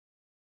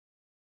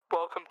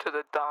welcome to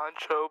the Don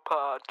Cho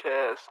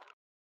podcast.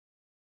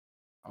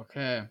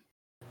 Okay.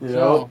 Yep.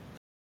 So,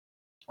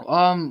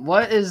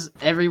 what is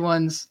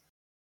everyone's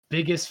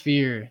biggest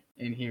fear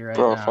in here right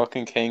Bro, now?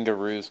 fucking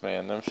kangaroos,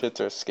 man. Them shits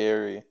are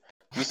scary. You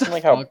the seen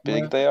like how fuck,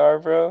 big bro? they are,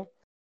 bro?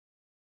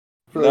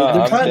 Bro, No,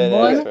 they're I'm kind dead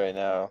of ass right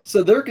now.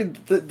 so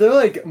they're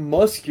like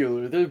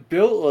muscular. They're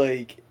built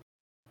like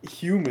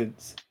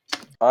humans.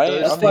 I'm why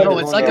never No,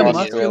 it's going like to a Australia,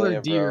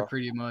 muscular deer, bro.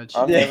 pretty much.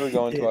 I'm Yeah. never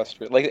going to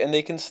Australia. Like, and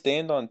they can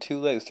stand on two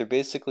legs. They're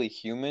basically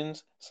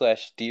humans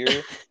 / deer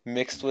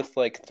mixed with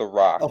like The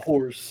Rock. A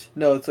horse.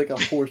 No, it's like a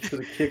horse because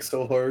it kicks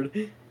so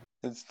hard.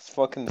 It's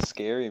fucking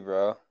scary,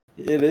 bro.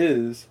 It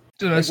is.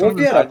 Dude, I Like, saw what if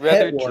you this. had a I'd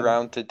rather pet one?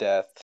 drown to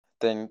death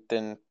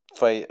than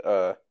fight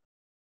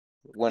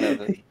one of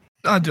the.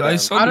 Nah, dude, I Damn.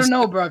 saw I this. don't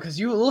know, bro, because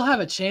you will have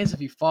a chance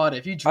if you fought it.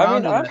 If you I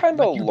drown mean, I'm kind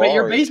of you're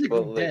large, basically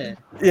but like, dead.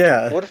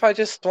 Yeah. what if I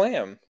just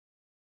swam?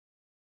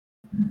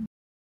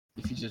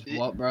 If you just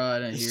what, bro? I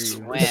didn't hear you.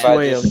 Swam. If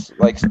I just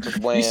like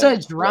swam. You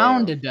said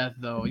drown to swam. death,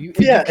 though. You,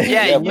 Yeah. you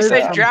Yeah, can't you but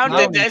said I'm drowned to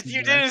drowning death.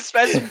 You didn't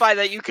specify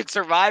that you could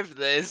survive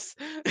this.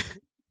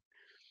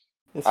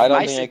 I don't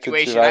my think I could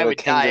situation, survive I a would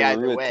die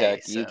kangaroo either way,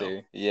 attack so.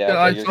 either. Yeah, Yeah,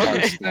 I but you're saw kind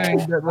of this small. thing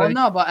that Well, like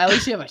no, but at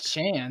least you have a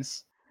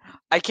chance.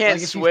 I can't Like,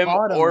 if you swim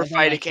fought him, or then,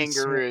 fight a like, you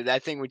swim. kangaroo.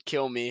 That thing would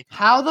kill me.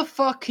 How the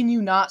fuck can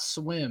you not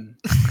swim?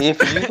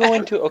 If you go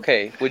into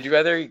okay, would you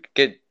rather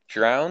get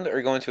drowned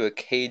or go into a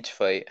cage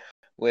fight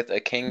with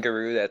a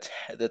kangaroo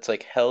that's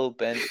like hell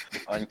bent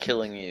on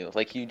killing you?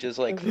 Like you just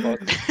like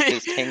fucked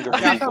his kangaroo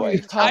I thought we were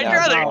wife. talking I'd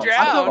rather about, drown.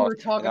 I thought we were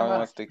Fuck, talking and I about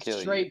wants to kill a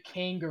you. straight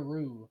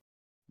kangaroo.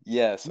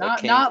 Yes,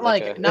 Not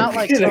like like a, not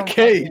like In a some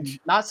cage. fucking-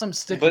 not some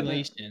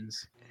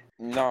stipulations.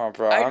 No,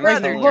 bro. I'd I'm rather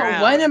telling Look, you.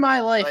 drown. when in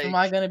my life Like- am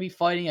I gonna be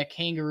fighting a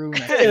kangaroo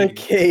in a In a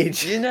cage?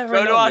 cage. You never Go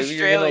to know. Maybe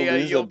you're Australia, gonna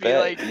lose you'll a be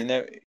bet.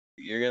 like-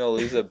 You're gonna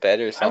lose a bet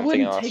or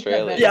something in wouldn't take that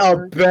Australia. bet. Yeah,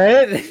 I'll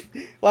bet.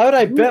 Why would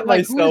I Who- bet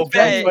like, who myself is on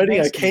betting fighting a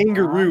against you,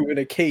 kangaroo Ron? in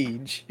a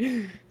cage?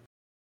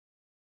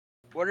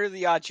 What are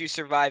the odds you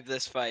survive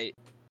this fight?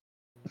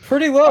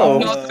 Pretty low.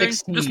 No. nothing,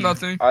 16. just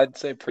nothing. I'd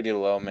say pretty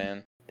low,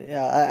 man.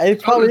 Yeah,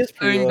 it probably is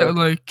pretty Saying low. that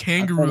like like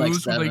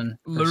kangaroos would like 7%.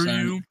 lure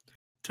you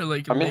to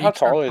like I mean, how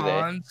lakes or tall are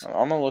ponds. they?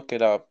 I'm gonna look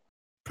it up.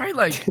 Probably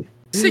like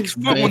 6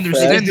 foot They when they're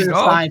fast. standing did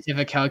up.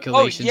 scientific Oh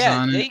calculations yeah,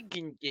 on they it.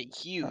 can get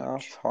huge. How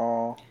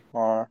tall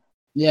are?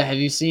 Yeah, have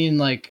you seen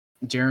like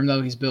Jerem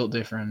though? He's built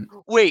different.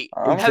 Wait,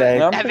 I'm, Okay.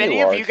 I'm have pretty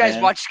any of you large, guys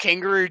man. watched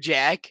Kangaroo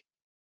Jack?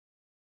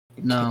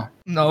 No.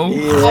 No.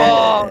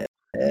 Yeah.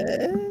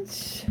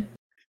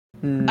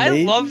 I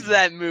Maybe? loved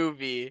that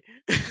movie.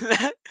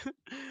 that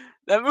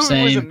movie was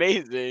Same.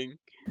 amazing.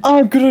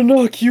 I'm gonna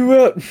knock you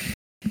up.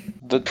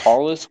 The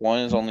tallest one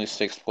is only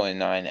 6.9.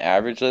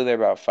 Averagely, they're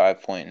about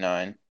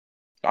 5.9.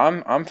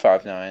 I'm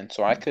 5'9",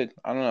 so I don't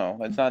know.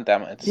 It's not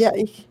that much. Yeah.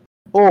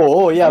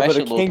 Oh yeah, I'm but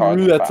a actually a little taller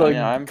kangaroo than that's five.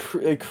 I like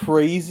mean, I'm-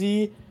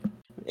 crazy.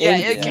 Yeah,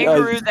 and, a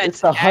kangaroo it's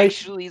that's the height.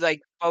 actually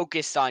like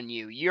focused on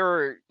you.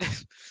 You're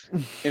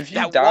If you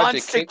that dodge a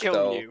wants to kick kill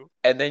though, you.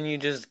 and then you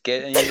just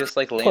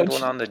like land Punch.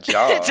 one on the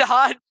jaw.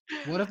 Todd,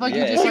 What if I Yeah,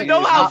 could just you like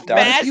know how what if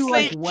fast you,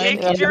 they went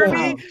kick, into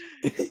Jeremy?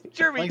 the house?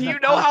 Jeremy, Like do the you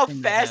know how house thing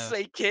you fast have.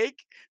 they kick?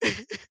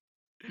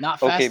 Not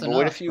fast Okay, enough, but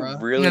what if you bro.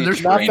 really Yeah,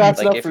 they're Not trained? fast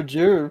Like enough if for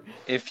Jerem.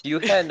 if you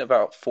had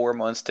about 4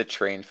 months to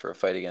train for a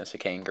fight against a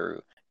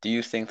kangaroo, do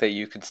you think that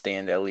you could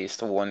stand at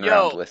least one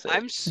round Yo, with it?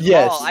 I'm small.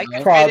 Yes, I could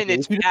fit probably. in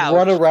its If you just pouch.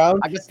 run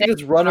around, I could you stand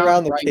just run around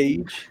around the right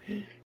cage.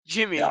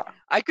 Jimmy, Yeah.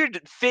 I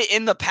could fit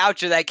in the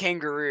pouch of that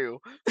kangaroo.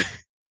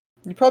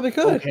 You probably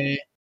could. Okay.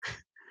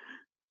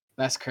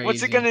 That's crazy.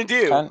 What's it gonna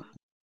do? Kind-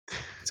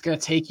 It's gonna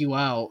take you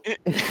out.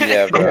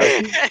 Yeah, bro.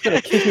 It's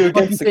gonna kick you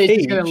Fucking against the say it's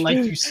cage. gonna let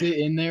you sit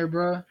in there,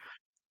 bro.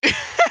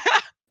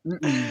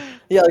 Mm-mm.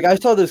 Yeah, like I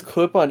saw this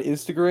clip on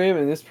Instagram,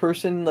 and this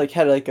person like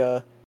had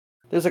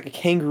there's like a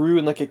kangaroo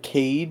in like a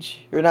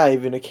cage, or not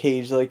even a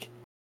cage, like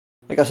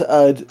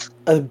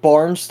a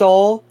barn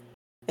stall,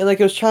 and like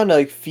it was trying to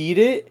like feed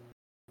it,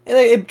 and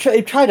like,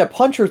 it tried to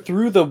punch her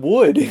through the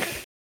wood.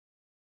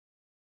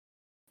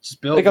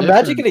 Just built Like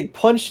imagine different. getting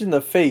punched in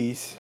the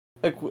face.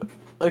 Like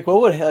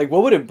what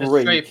would it Just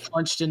break? straight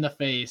punched in the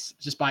face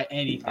just by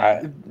anything.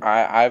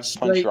 I've Straight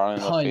punched Ron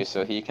in the punch. face,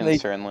 so he can Like-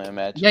 certainly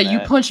imagine. Yeah, you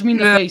that. punched me in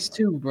the Yeah. face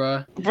too,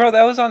 bro. Bro,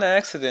 that was on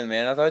accident,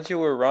 man. I thought you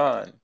were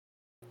Ron.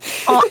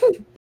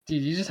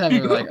 Dude, you just have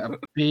like a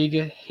big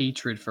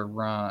hatred for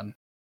Ron.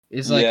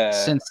 It's like Yeah.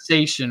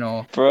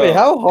 sensational. Bro, Wait,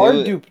 how hard it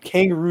was- do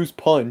kangaroos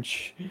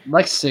punch?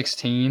 Like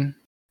 16.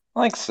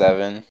 like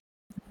 7?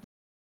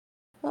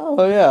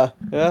 Oh yeah,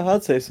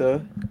 I'd say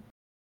so.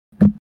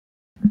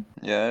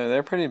 Yeah,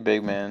 they're pretty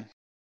big, man.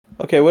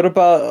 Okay, what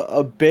about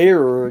a bear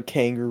or a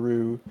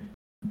kangaroo?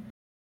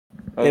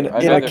 I'd In a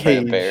rather fight a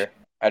cage. bear.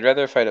 I'd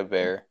rather fight a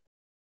bear.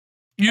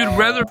 You'd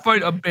rather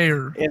fight a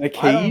bear In a I don't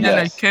cage? know. than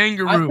a Yes. I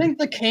kangaroo. think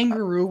the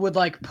kangaroo would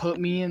like put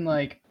me in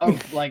like a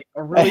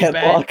really bad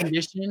headlock.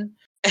 condition.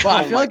 But I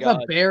Oh feel my like the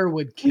God. bear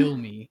would kill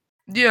me.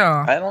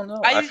 Yeah. I don't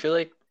know. I I- feel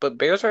like, but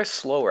bears are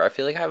slower. I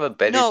feel like I have a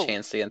better No.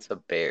 chance against a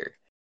bear.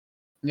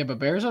 Yeah, but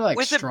bears are like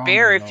With a stronger,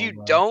 bear, if though, you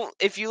bro. don't,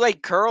 if you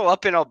like curl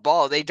up in a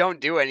ball, they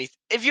don't do anything.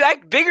 If you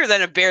act bigger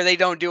than a bear, they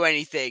don't do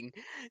anything.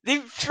 They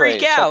freak Trey,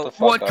 shut the out. fuck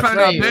What up. kind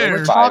Trey, of You're bear?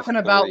 we're talking 5'3".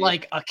 about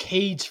like a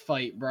cage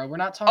fight, bro. We're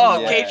not talking Oh,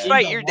 about cage like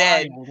fight, in you're the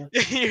dead. wild.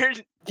 You're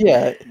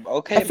Yeah,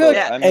 Okay, I feel but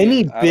like Yeah. any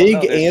I don't know,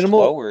 big they're animal,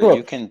 slower. bro.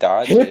 You can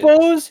dodge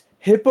it.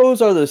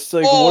 Hippos are like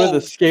one of the Oh,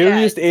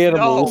 scariest yeah,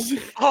 animals.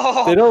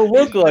 oh, They don't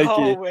look like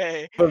no it,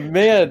 way. but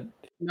man,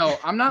 No,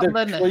 I'm not they're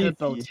letting a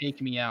hippo crazy.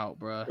 take me out,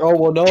 bro. Oh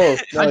well, no, I you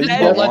just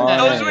can't won't let that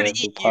Those happen. would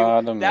eat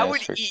you. That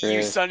would for eat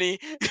you, Sonny.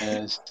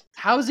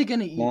 How is it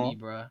gonna eat Well, me,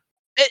 bro?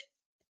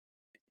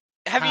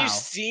 Have you How?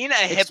 seen a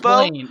hippo?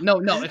 Explain.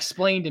 No,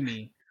 explain to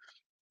me.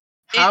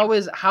 How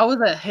is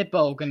a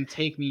hippo gonna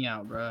take me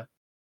out, bro?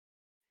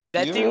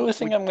 That You thing really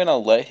think I'm gonna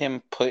let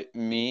him put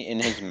me in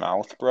his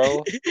mouth,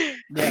 bro?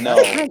 Yeah, No.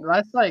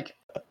 that's like,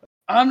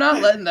 I'm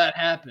not letting that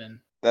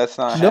happen. That's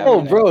not No,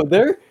 happening.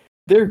 bro,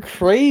 they're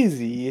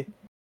crazy.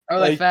 Are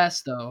they Like-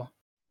 fast though?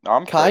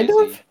 I'm Kind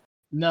crazy. of.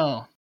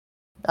 No.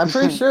 I'm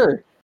pretty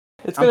sure.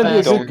 It's I'm gonna be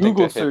a fast. good don't think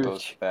Google a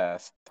hippo's search.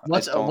 fast.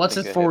 What's I don't what's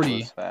think it a 40?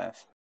 hippo's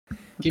fast.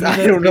 Give me I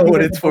the- don't know give me what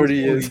the its hippo's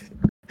 40 is.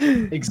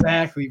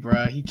 Exactly,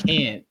 bro. He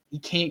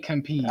can't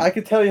compete. I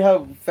can tell you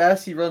how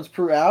fast he runs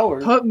per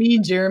hour. Put me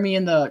and Jeremy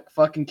in the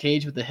fucking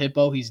cage with the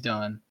hippo. He's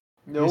done.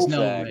 There's Nope.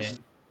 no Facts. way.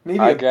 Maybe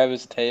I a- grab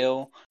his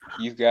tail,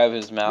 you grab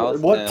his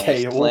mouth, What and then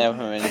tail? we'll slam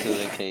him into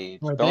the cage.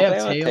 Wait, Don't they they have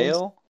have a tails?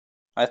 tail?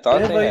 I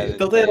thought they they, have, had a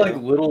don't they have like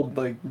tail. little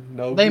like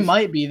noses? They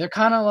might be. They're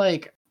kind of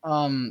like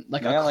They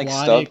got like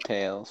aquatic stub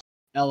tails.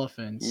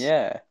 elephants.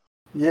 Yeah.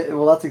 Yeah,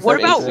 well that's What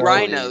exactly about Basically.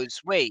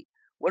 rhinos? Wait,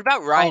 what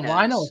about Oh, rhinos?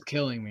 rhino's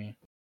killing me.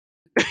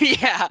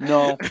 Yeah.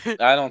 No,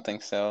 I don't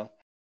think so.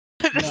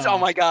 That's- No. Oh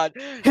my god.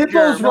 Hippos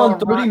Germ. run No,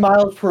 30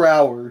 miles per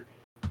hour.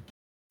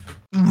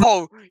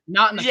 Oh,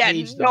 Not in a yeah,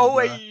 cage, no though,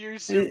 way bruh. you're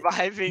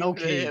surviving no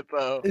the cage.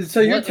 hippo. So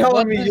you're What- telling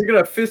what me does- you're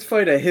gonna fist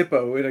fight a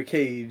hippo in a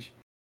cage?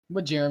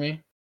 With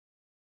Jeremy.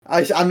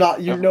 I'm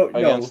not. You know, no.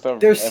 Against the-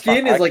 Their if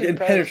skin I is like could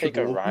probably take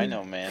impenetrable. a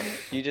rhino, man.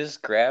 You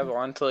just grab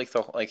onto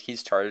like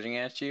he's charging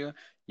at you.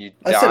 You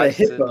I said a dodge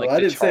the, hippo. like, I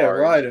the didn't say a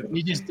charge. rhino.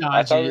 You just I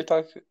dodge thought we were it.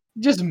 talking.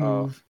 Just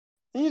move.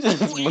 You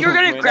just You're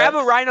gonna move grab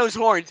it. a rhino's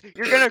horns.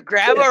 You're gonna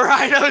grab a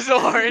rhino's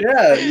horn.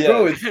 Yeah, Yes,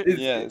 bro. It's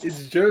yes.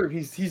 it's Germ.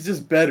 He's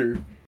just better.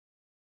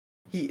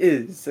 He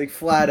is like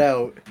flat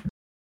out.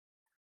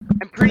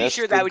 I'm pretty That's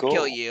sure the that would kill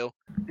goal. you.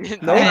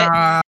 No,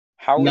 and,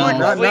 How No, would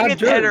not- not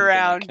Germ head gonna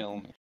around. kill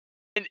me?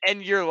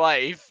 and your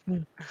life.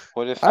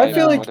 What if I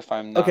feel like- what if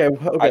I'm not? Okay,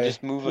 okay. I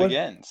just move What-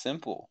 again.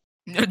 Simple.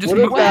 Yeah, just What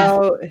move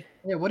about?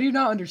 Yeah, what are you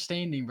not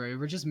understanding, bro?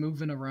 We're just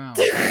moving around.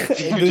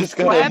 just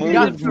What gotta happens move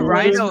got if the moving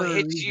rhino for a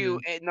hits reason.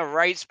 you in the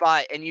right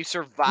spot and you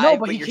survive, No,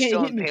 but he you're can't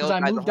still hit me 'cause impaled I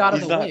by the moved out of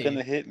He's the not way.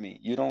 gonna hit me.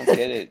 You don't get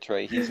it,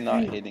 Trey. He's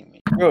not hitting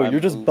me. Bro, I'm you're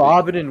just moving.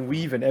 bobbing and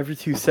weaving every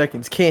 2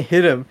 seconds. Can't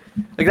hit him.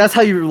 Like that's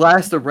how you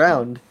last a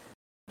round.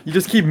 You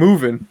just keep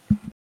moving.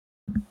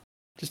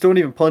 Just don't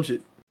even punch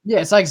it.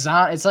 Yeah, it's like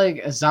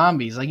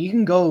zombies. Like you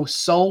can go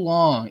so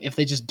long if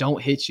they just don't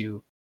hit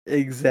you.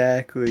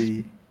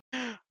 Exactly.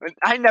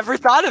 I never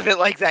thought of it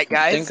like that,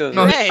 guys. Think of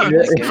No, it. Hey. yeah.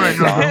 Like, in Right, a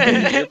no.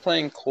 zombie,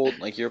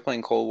 you're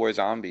playing Cold War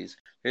Zombies.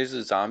 Here's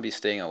a zombie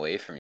staying away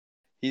from you.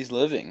 He's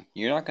living.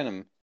 You're not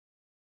gonna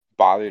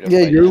bother to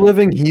Yeah, fight you're him.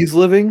 living. He's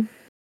living.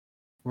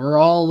 We're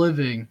all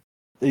living.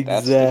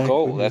 Exactly. That's the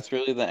goal. That's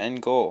really the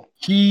end goal.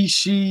 He,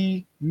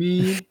 she,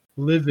 me,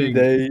 living.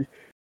 They.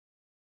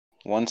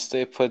 Once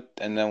they put,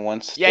 and then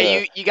once Yeah,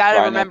 the you gotta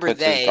rhino remember puts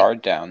they. his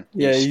guard down,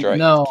 Yeah, you you- strike.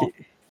 No.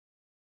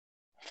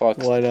 Fuck,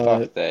 Why not?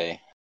 fuck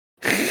they.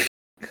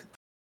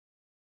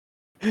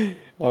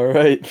 All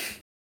right.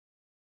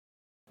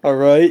 All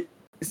right.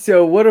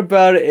 So what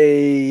about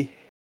a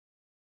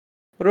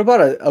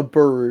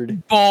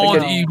bird? bald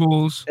Like a-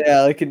 eagles.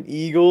 Yeah, like an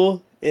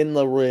eagle in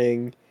the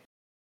ring.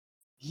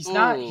 He's Ooh.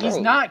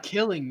 not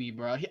killing me,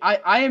 bro.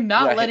 I am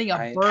not Yeah, letting a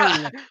I-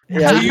 bird.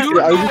 Yeah, are you just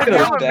know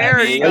gonna what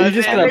America are you just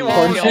does, gonna they won't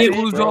punch kill Bald it? me.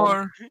 eagles bro.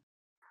 are.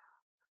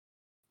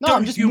 No, They're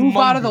I'm just move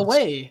out of the humongous.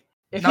 way.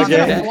 If Not he's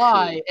gonna that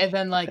fly and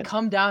then like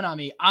come down on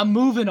me, I'm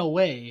moving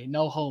away.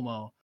 No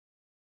homo.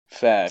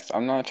 Facts.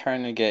 I'm not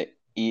trying to get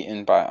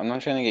eaten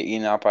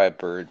out by a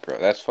bird, bro.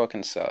 That's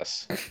fucking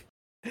sus.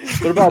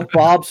 What about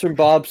Bob's from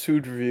Bob's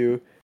Food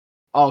Review?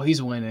 Oh,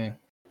 he's winning.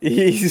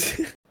 He's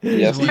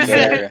Yes, winning.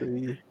 better.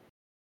 exactly.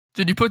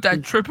 Did you put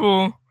that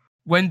triple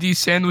Wendy's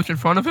sandwich in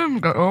front of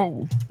him?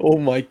 Oh, Oh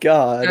my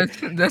god.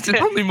 that's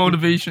his only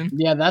motivation.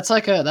 Yeah, that's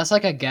like a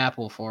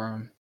gapple for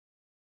him.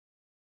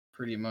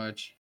 Pretty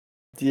much.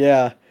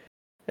 Yeah.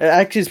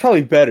 Actually, it's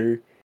probably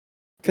better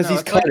because No,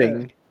 he's it's like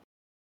cutting.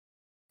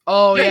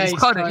 Oh Yeah, yeah, he's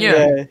cutting,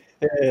 cutting.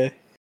 yeah.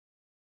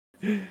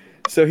 Yeah.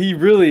 So he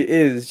really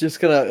is just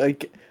gonna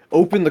like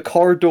open the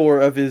car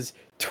door of his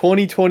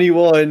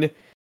 2021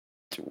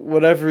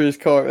 whatever his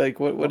car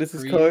what is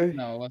his Creed? car?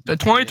 No, what's The it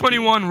called?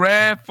 2021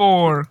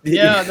 RAV4.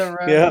 Yeah, the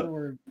Yeah.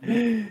 word.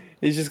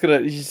 He's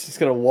just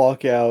gonna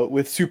walk out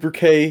with Super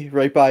K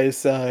right by his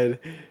side.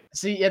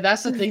 See, yeah,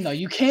 that's the thing though.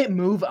 You can't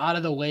move out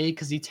of the way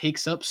because he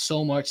takes up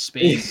so much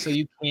space, so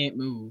you can't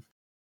move.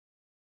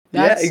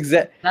 That's, yeah,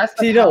 exactly. That's the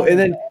See, no, power.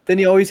 and then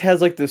he always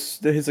has like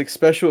his like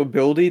special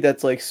ability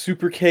that's like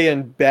Super K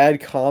and bad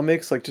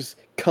comics like just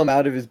come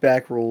out of his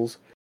back rolls.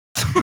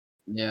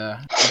 Yeah.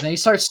 And then he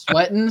starts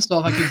sweating, so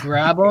if I could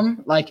grab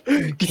him, like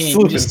you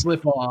can't, you just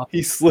slip off.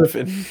 He's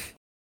slipping.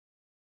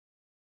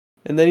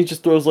 And then he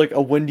just throws like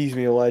a Wendy's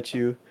meal at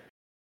you.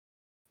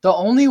 The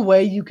only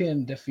way you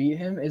can defeat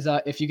him is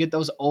if you get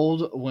those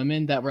old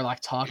women that were like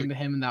talking to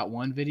him in that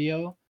one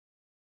video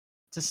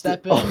to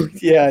step in. Oh,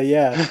 yeah.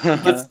 He gets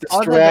Other than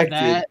distracted.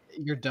 that,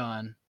 you're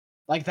done.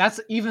 Like that's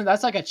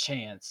like a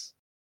chance.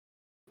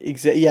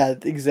 Yeah,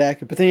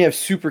 exactly. But then you have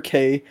Super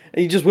K,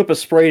 and you just whip a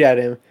Sprite at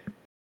him.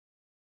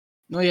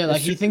 No, yeah,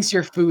 like he thinks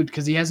you're food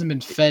because he hasn't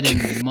been fed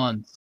in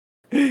months.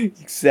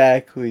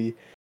 Exactly.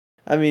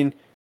 I mean,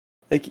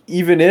 like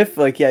even if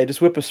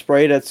just whip a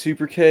Sprite at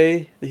Super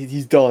K,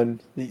 he's done.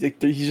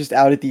 He's just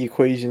out at the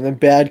equation. Then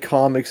bad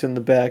comics in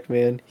the back,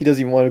 man. He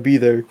doesn't even want to be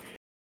there.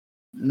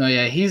 No,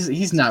 yeah,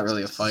 he's not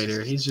really a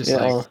fighter. He's just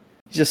like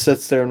he just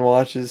sits there and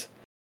watches.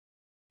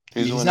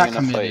 Who's he's winning not in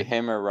a fight, committed.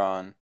 him or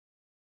Ron?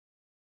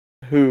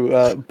 Who?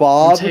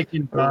 Bob. I'm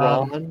taking or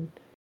Bob. Ron?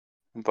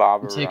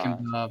 Bob I'm or taking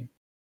Ron? Bob.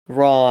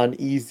 Ron,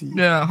 easy.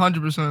 Yeah,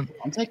 100%.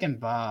 I'm taking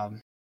Bob.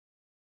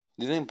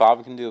 Do you think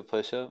Bob can do a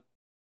push-up?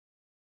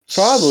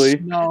 Probably.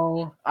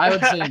 No, I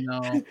would say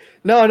no.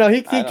 No, he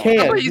I don't- No,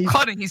 can. but he's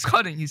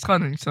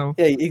cutting. So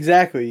Yeah,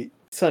 exactly.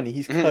 Sonny,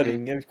 he's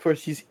cutting. And of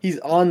course, he's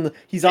on the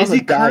Is diet.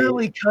 he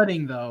currently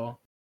cutting though?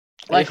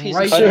 Like if he's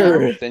right cutting,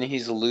 Sure. then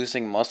he's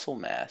losing muscle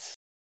mass.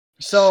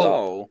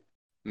 So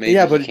Maybe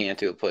Yeah, he but- can't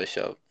do a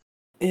push-up.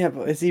 Yeah,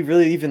 but is he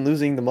really even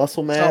losing the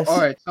muscle mass?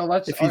 all right, so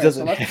let's if he all right,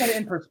 doesn't so let's put it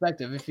in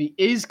perspective. If he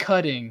is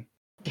cutting,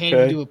 can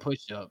Okay. he do a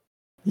push-up?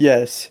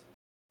 Yes.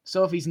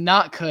 So if he's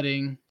not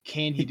cutting,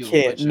 can he He do a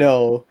can't. push-up?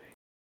 No.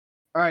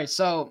 All right,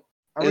 so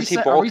Is he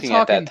are we bulking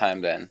at talking? that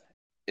time then?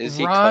 Is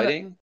he Ron-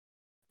 cutting?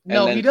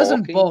 No, then he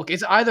doesn't bulking? bulk.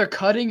 It's either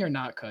cutting or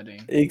not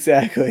cutting.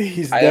 Exactly.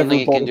 He's I never don't think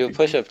he can do a bulking.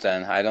 push-up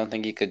then. I don't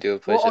think he could do a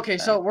push-up. Well, okay,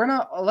 so then. we're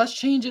not. Let's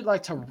change it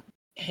like to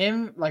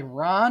him, like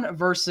Ron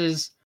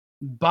versus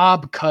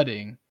Bob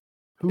cutting.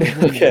 Who's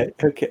winning?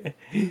 Okay.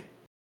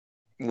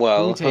 Well,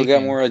 Who he'll get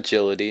taking? more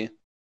agility.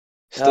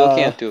 Still Uh,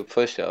 can't do a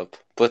push-up,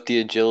 but the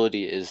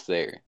agility is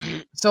there.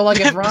 So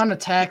like if Ron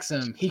attacks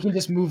him, he can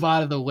just move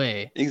out of the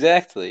way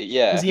Exactly.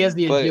 Yeah. because he has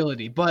the but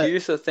agility. But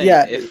here's the thing: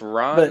 Yeah, if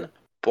Ron but-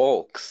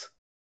 bulks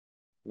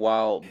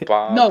while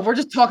Bob no, we're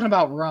just talking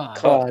about Ron.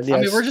 Cut. Ron, yeah,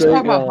 I mean, we're just straight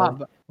talking about Ron.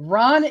 Bob.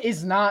 Ron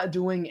is not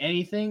doing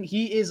anything.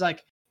 He is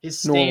like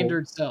his Normal.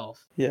 standard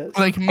self, Yes.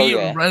 like me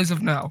Okay. as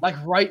of now. like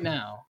right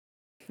now.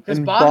 Because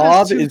And Bob, has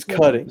Bob two is forms.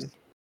 cutting.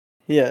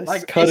 Yes.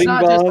 Like cutting it's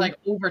not Bob. just like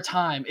over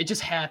time. It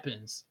just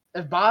happens.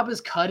 If Bob is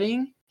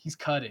cutting, he's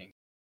cutting.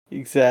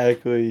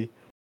 Exactly.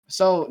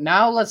 So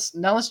now let's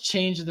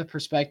change the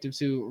perspective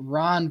to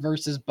Ron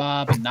versus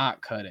Bob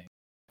not cutting.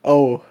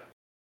 Oh.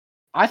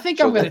 I think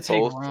So I'm gonna they're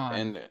take both Ron.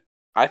 And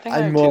I think I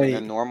actually in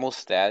might. a normal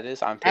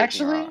status, I'm taking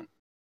Actually, Ron.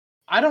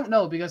 I don't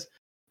know because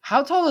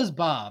how tall is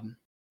Bob?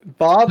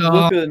 Bob's No.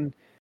 looking.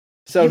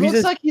 So he he's looks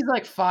just. like he's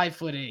like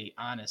 5'8",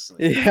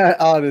 honestly. Yeah,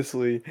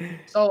 honestly.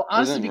 So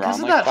honestly, Isn't because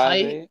Ron of like that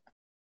height, 5'8"?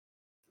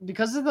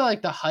 because of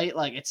the height,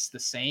 like it's the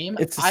same.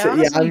 It's the I yeah,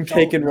 honestly I'm don't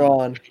taking know.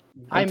 Ron.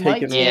 I I'm might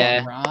taking take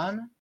Yeah. Ron,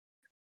 I'm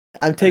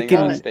I think taking.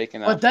 Ron's taking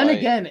that but then fight.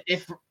 again,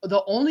 if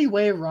the only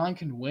way Ron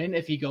can win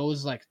if he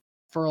goes like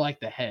for like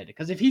the head,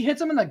 because if he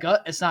hits him in the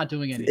gut, it's not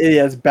doing anything.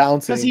 Yeah, it's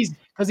bouncing.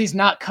 Because he's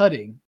not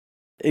cutting.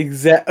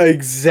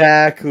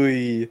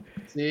 Exactly.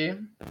 See,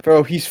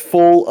 Bro, he's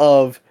full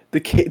of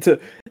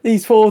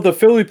he's full of the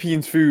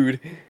Philippines food.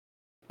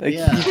 Like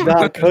Yeah. he's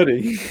not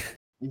cutting.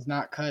 he's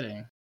not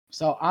cutting.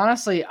 So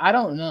honestly, I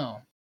don't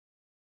know.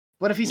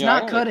 But if he's Yeah, I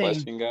not got a cutting,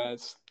 question,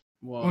 guys.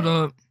 whoa. Hold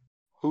up.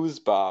 Who's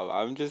Bob?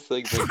 I'm just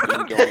like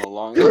been going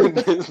along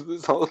with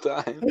this whole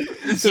time.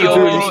 So, Yo,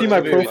 Drew, you see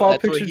my dude, profile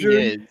that's what picture, he Drew?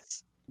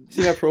 is.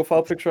 See my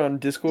profile picture on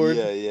Discord?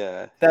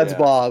 Yeah. That's yeah.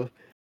 Bob.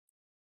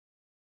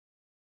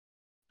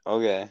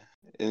 Okay.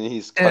 And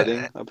he's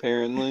cutting,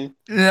 apparently.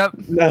 Yep.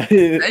 No,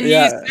 He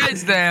yeah.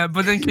 says that,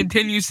 but then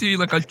continues to eat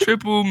like a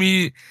triple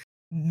meat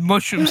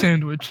mushroom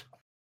sandwich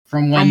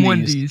from from Wendy's.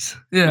 Wendy's.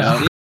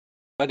 Yeah.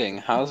 Cutting.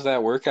 How's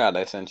that workout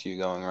I sent you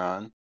going,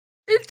 Ron?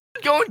 It's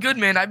going good,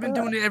 man. I've been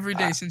doing it every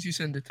day since you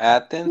sent it.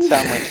 That didn't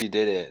sound like you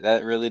did it.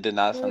 That really did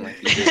not sound like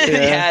you did it.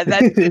 Yeah. Yeah,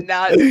 that did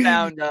not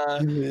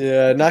sound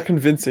Yeah, not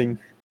convincing.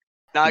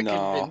 not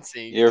No,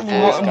 convincing. your voice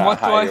What got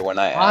do I- higher when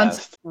I On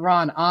asked.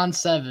 Ron on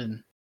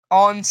 7.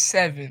 On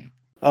 7.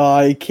 Oh,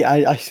 I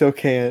can't. I still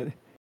can't.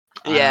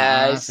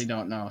 Yeah, I honestly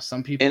don't know.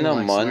 Some people In a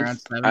like, swear on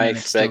month, 7 I and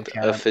it's still expect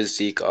a cap.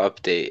 physique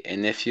update,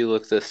 and if you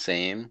look the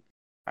same,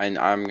 I'm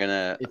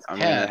gonna It's I'm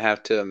cap. gonna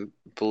have to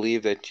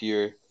believe that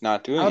you're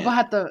not doing I'm it. gonna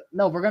have to.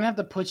 No, we're gonna have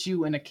to put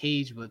you in a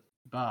cage with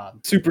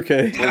Bob Super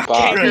K. With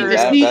Bob, Okay, to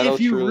Yeah, see that'll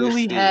if you truly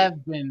really see.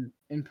 have been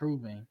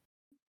improving.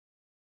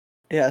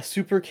 Yeah,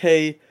 Super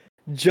K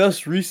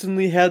just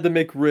recently had the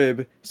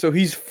McRib, so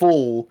he's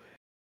full.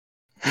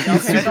 Okay,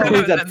 Super so-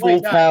 K's at wait, full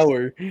guys.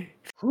 power.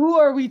 Who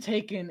are we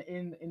taking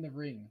in the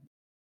ring?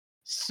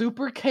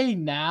 Super K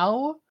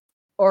now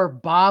or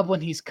Bob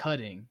when he's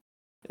cutting?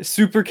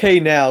 Super K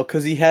now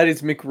because he had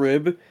his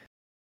McRib.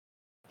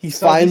 He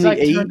So he's finally like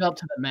ate. turned up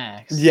to the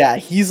max. Yeah,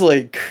 he's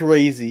like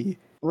crazy.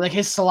 Like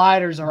his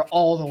sliders are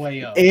all the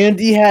way up. And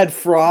he had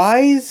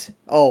fries.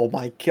 Oh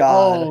my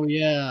god. Oh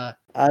yeah.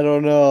 I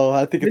don't know.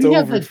 I think Did it's he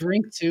have over. the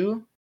drink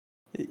too?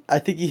 I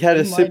think he had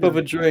He a sip might of a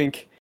have.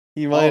 drink.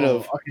 He might Oh,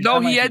 have. okay, No,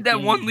 might he be had that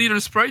game. 1 liter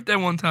Sprite that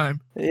one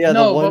time. Yeah,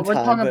 No, the one but we're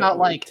time, talking but about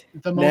like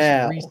the most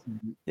now.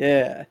 recent.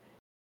 Yeah.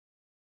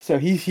 So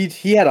he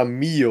had a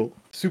meal.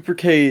 Super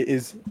K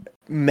is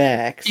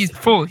max. He's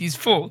full. He's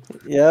full.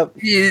 Yep.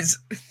 He is.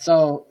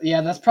 So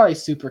yeah, that's probably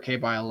Super K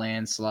by a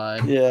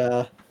landslide.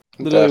 Yeah.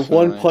 Literally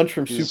one Definitely. punch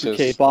from He's Super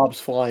K, just- Bob's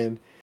flying.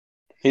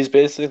 He's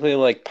basically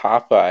like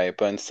Popeye,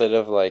 but instead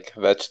of like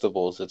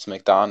vegetables, it's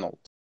McDonald's.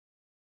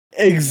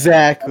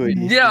 Exactly.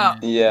 Yeah.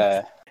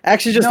 Yeah.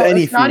 Actually, just no,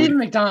 any it's not food. even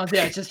McDonald's.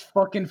 Yeah, it's just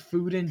fucking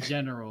food in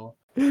general.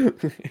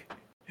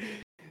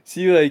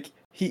 See, like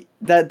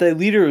that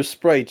liter of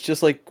Sprite's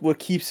just like what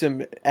keeps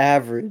him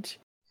average.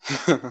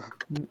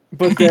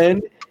 But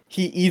then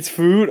he eats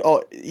food.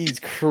 Oh, he's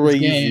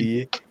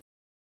crazy.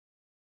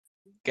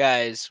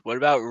 Guys, what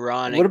about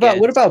Ron? What about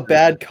against-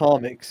 bad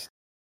comics?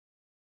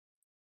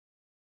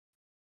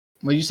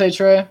 What'd you say,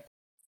 Trey?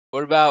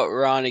 What about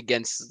Ron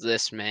against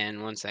this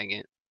man? 1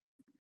 second.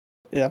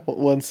 Yeah,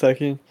 1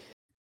 second.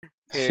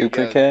 Here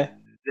Super goes K?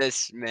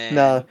 This man.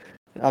 Nah,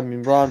 I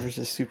mean Ron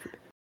versus Super.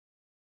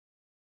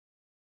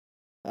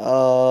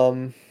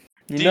 You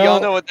Do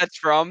y'all know what that's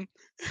from?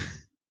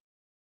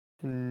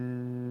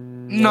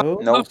 No. No.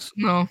 No. It's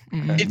No.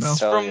 Hell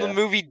from yeah. the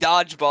movie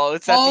Dodgeball.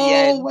 It's at the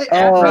end. Wait,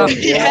 Oh, after,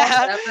 yeah.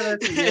 after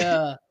that,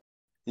 yeah.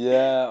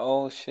 Yeah,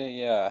 oh shit,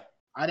 yeah.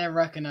 I didn't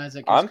recognize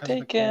it. I'm 'cause of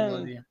the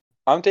quality.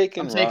 I'm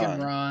taking I'm taking Ron.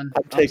 Ron.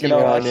 I'm taking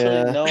No, Ron, actually,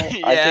 yeah. no.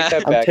 I Yeah. take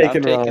that I'm back. taking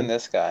I'm taking Ron.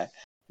 this guy.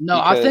 No,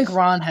 I think Because-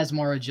 Ron has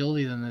more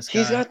agility than this guy.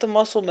 He's got the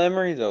muscle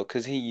memory though,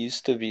 because he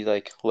used to be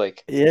like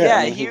Yeah.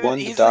 I mean, he won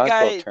the he's the dodgeball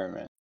guy-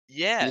 tournament.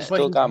 Yeah. He's But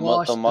still he's got the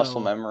washed,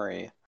 muscle though.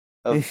 memory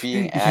of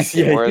being He's-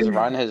 active, yeah, whereas he-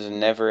 Ron has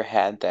never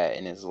had that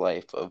in his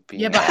life of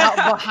being Yeah, but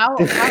active.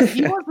 how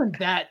he wasn't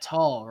that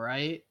tall,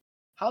 right?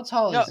 How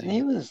tall No, is He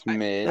he? was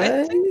mid.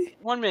 I think- Hey,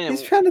 1 minute.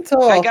 he's kind of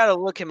tall. I gotta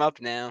look him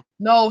up now.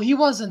 No, he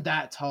wasn't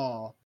that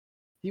tall.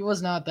 He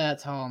was not that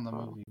tall in the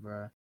movie,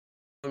 bro.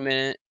 1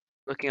 minute.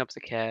 Looking up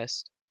the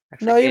cast. I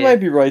No, you forget. might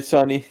be right,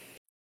 Sonny.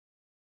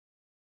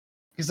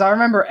 Because I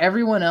remember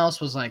everyone else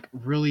was like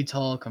really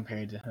tall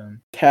compared to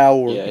him.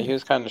 Tower. Yeah, he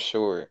was kind of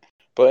short.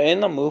 But in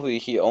the movie,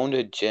 he owned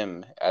a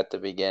gym at the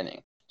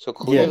beginning. So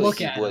clearly look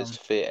he at was him.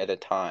 fit at a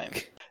time.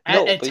 At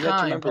No, a but you have to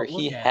time, remember, but he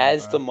look at him,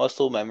 has bro. the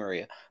muscle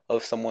memory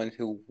of someone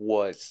who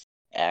was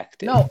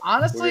active. No,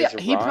 honestly, Whereas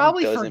he Ron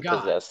probably doesn't forgot.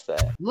 possess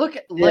that. Look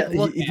at Yeah,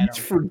 look he's at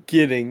him.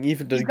 forgetting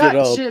even to He's get got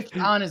up. chips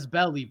on his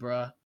belly,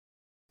 bro.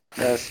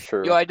 That's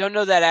true. Yo, I don't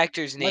know that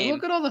actor's Like, name.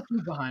 look at all the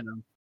food behind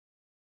him.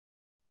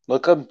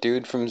 Look up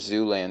dude from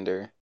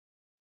Zoolander.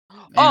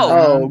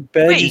 Oh,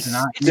 Ben Wait, He's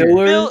not it's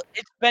Stiller.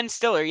 It's Ben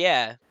Stiller.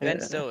 Yeah, Ben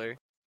Yeah. Stiller.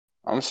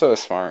 I'm so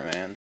smart,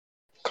 man.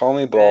 Call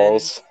me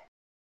balls.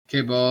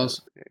 Okay,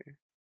 balls.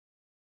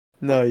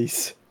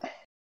 Nice.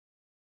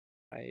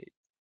 Right.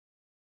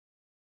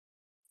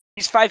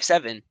 He's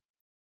 5'7".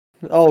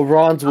 Oh,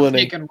 Ron's I'm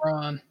winning. taking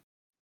Ron.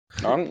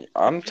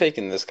 I'm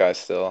taking this guy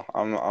still.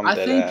 I'm I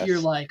dead think ass. you're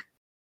like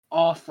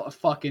off a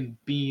fucking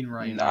bean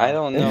right now. I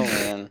don't know,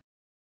 man.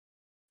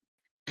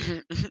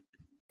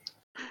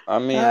 I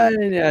mean,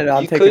 yeah, no,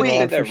 I'm you taking could say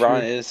Ron that for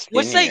Ron sure. is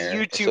What's that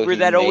skinnier, so YouTuber he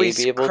that may always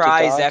be able to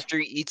cries dodge, after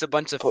he eats a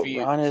bunch of but food?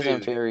 Ron isn't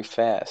food? very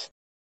fast.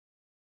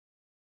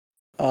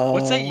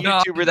 What's that Uh,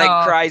 YouTuber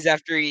that cries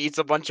after he eats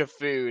a bunch of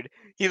food?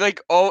 He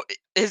like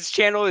his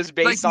channel is Like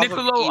based off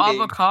Niccolo of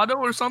eating. Avocado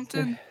or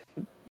something?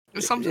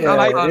 Or something yeah,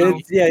 avocado.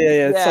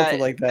 it's something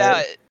like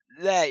that.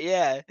 That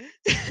yeah.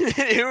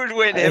 Who would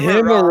win, Him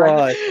him, or or Ron?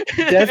 Ron?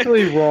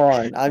 Definitely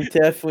Ron. I'm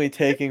definitely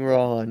taking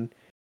Ron.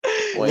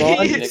 Wait,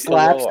 Ron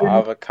slaps Niccolo him,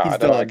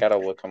 Avocado? I done. gotta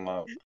look him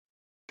up.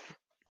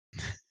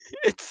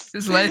 It's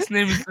His last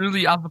name is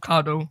literally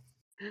Avocado.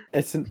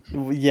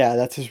 Yeah,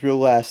 that's his real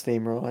last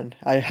name, Ron.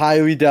 I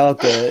highly doubt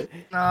that.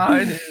 Nah,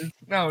 it is.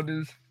 No, it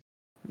is.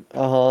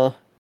 Uh-huh.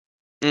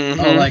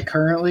 Mhm. Oh, like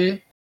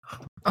currently?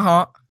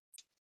 Uh-huh.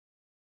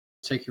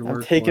 Take your I'm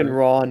word taking for it.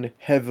 Ron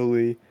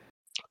heavily.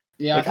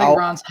 Yeah, like, I think I'll-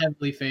 Ron's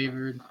heavily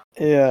favored.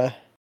 Yeah.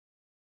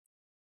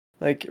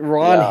 Like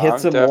Ron Yeah,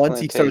 hits I'm him once,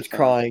 definitely he starts taking-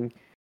 crying.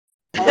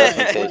 Alright,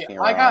 Definitely wait, taking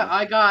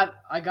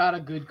I got a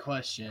good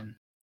question.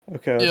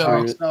 Okay, let's Yeah. hear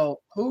Alright, it. so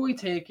who are we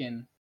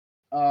taking?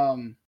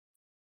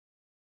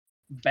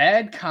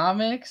 Bad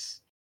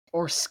comics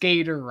or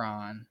Skater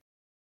Ron?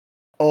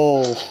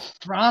 Oh.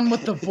 Ron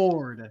with the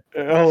board.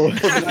 Oh.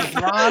 Like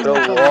Ron The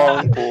with the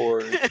long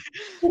board.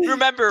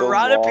 Remember, The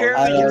Ron long-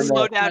 apparently I can don't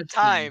slow know. down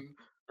time.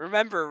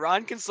 Remember,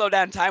 Ron can slow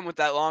down time with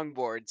that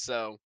longboard.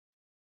 So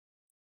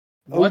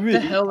What the really?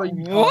 hell are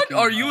you What talking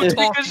are you about?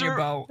 Because talking we're-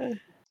 about?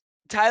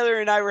 Tyler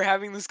and I were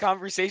having this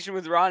conversation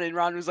with Ron, and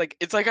Ron was like,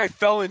 "It's like I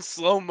fell in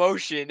slow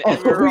motion,"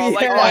 and we were all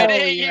like, yeah. "Why Oh,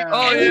 didn't you yeah.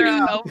 Oh, kill yeah.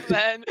 yourself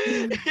then?"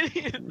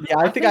 Yeah,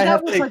 I think I have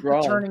that was to like take the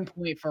Ron. turning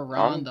point for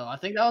Ron, I'm- though. I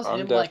think that was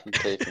I'm him like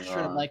definitely taking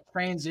Ron. like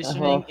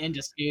transitioning Uh-huh.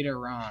 into skater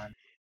Ron.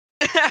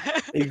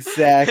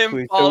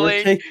 Exactly. Him So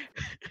falling.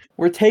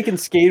 we're taking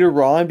Skater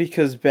Ron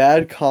because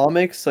Bad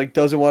Comics like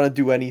doesn't want to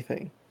do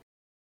anything.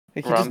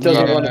 Like, he Ron just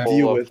doesn't Yeah. want to pull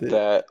deal up with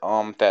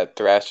it. that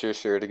Thrasher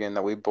shirt again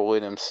that we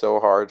bullied him so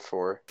hard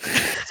for.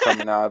 It's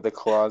coming out of the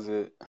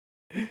closet.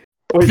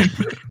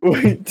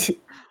 Wait.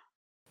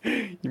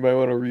 You might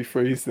want to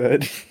rephrase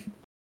that.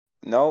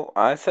 No,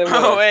 I said what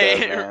Oh I wait,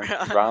 said, man.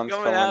 Ron's Ron's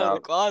coming out of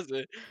the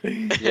closet.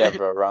 Yeah,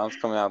 bro, Ron's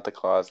coming out the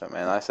closet,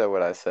 man. I said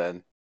what I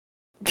said.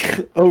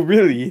 Oh,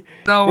 really?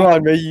 No,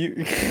 Ron, may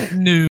you?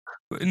 no,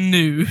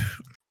 no.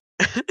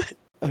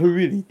 Oh,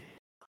 really?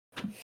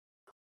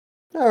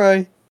 All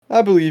right,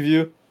 I believe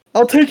you.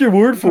 I'll take your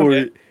word for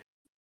it.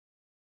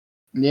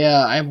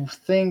 Yeah, I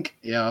think.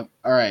 Yeah.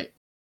 All right.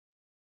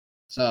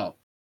 So,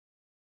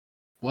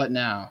 what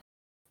now?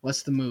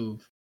 What's the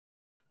move?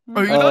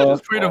 Are you not Uh,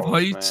 afraid of Balls,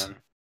 heights? man.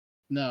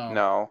 No.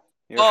 No.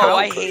 You're Oh, How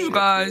I can hate you it.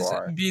 guys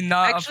are. be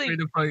not Actually-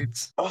 afraid of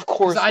heights? Of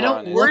course, Because I don't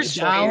Ron is. look Worst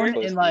You're so down close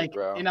and to me, like,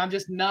 bro. and I'm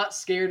just not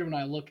scared when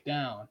I look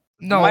down.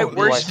 No, My like,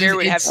 worst fear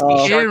would have to be Oh.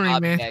 sharp scary,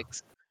 man.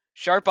 objects.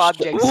 Sharp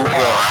objects. Bro, scare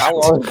me. how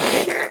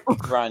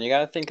often, Ron, you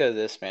gotta think of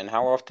this, man.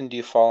 How often do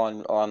you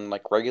fall on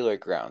like regular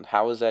ground?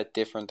 How is that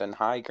different than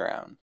high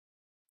ground?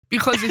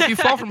 Because if you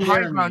fall from high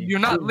Scare ground, me. you're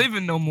not Dude.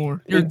 living no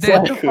more. You're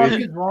Exactly. What dead. the fuck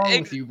Exactly. is wrong Ex-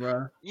 with you,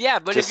 bro? Yeah,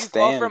 but Just if you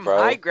fall stand, from bro.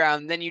 high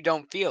ground, then you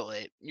don't feel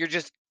it. You're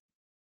just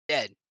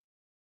dead.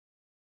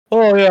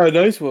 Oh yeah,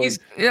 nice one.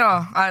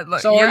 Yeah, I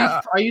like. So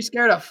yeah, are you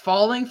scared of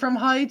falling from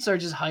heights or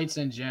just heights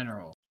in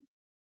general?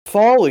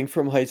 Falling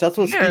from heights. That's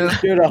what Yeah,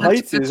 scared of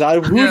heights is. I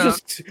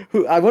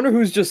wonder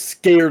who's just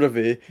scared of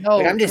it. No,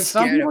 Like, I'm 'cause just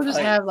some scared people of just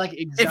heights. have like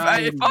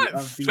anxiety I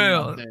of being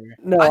fell- up there.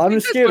 No, I I'm think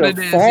just that's scared what of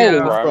it is, falling yeah.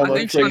 Ron I from a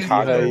think crazy Sonny's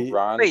Chicago, height.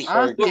 Ron Wait,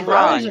 started Honestly, if I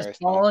Ron. was crying or just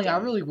falling, I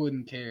something. really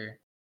wouldn't care.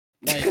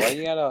 Why Like,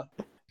 you gotta,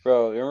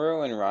 bro? Remember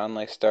when Ron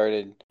like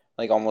started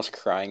like almost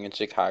crying in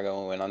Chicago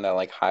and went on that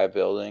like high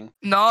building?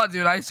 no,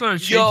 dude, I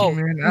started shaking, Yo,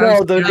 man. That No,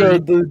 was the scary.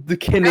 the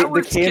Canada That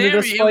was Canada scary. It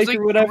was spike like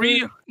or whatever.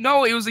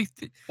 No, it was like.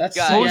 that's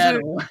Guys. What was it?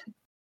 Seattle.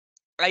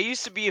 I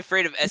used to be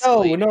afraid of No,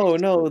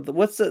 escalators. no.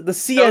 What's the Those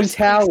CN things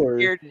Tower?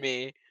 scared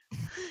me.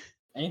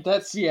 Ain't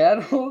that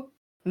Seattle?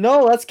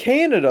 No, that's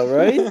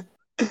Canada,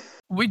 right?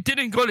 We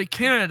didn't go to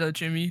Canada,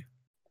 Jimmy.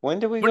 When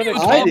did we What go are to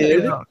you I talking did.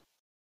 Canada? about?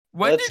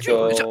 When Let's did you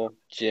go.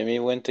 Jimmy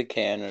went to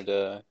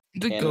Canada.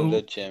 to Canada,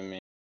 go? Jimmy.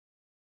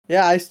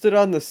 Yeah, I stood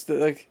on the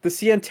like the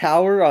CN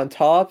Tower on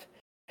top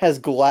has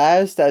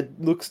glass that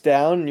looks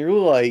down, and you're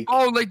like,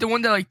 Oh, like the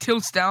one that like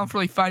tilts down for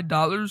like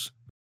 $5.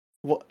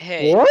 what?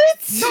 Hey. What?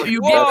 No,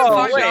 you Whoa, get the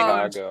That's in wait.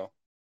 $5. Chicago.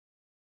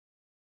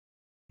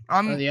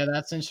 Oh yeah,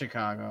 that's in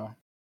Chicago.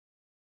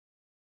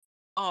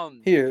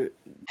 Here,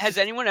 Has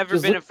anyone ever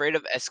Just been look- afraid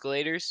of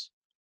escalators?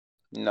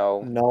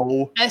 No.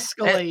 no.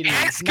 Escalators,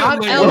 not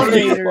escalators. What the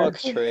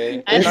elevators. fuck, Trey?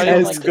 An They're not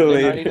even, like, they're not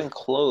escalator. even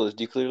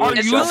closed. You could Are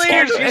literally you jump off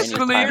Escalators scared at of used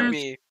to any scare escalators? time.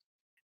 me.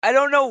 I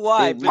don't know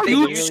why, They but they Are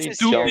you used to literally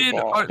scare stupid? me.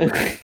 jump off.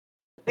 Are-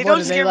 They What, don't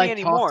do scare like,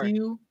 me talk anymore. to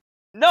you?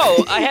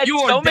 No, I had You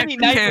are so many definitely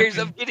nightmares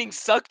camping. of getting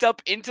sucked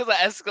up into the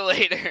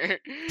escalator.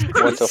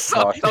 What the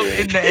Sucked fuck, up dude?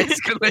 in the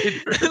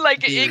escalator.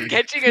 Like it Dude.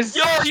 catching a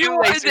Yo, you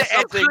wanted shoelace or the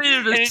something, escalator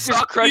and to it's just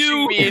suck crushing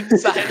you. me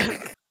inside.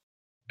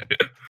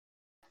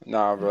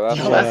 Nah, bro, that's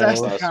Yo, Yo, not that's no.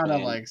 actually sus, kind of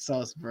man. like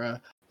sus, bro.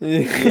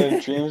 You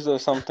have dreams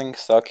of something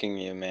sucking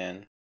you,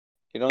 man.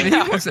 You don't Maybe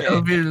need it was the Okay,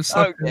 elevator to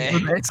suck you, okay.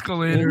 but the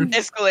escalator. Not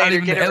Escalator,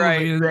 even get the it right.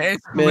 elevator, the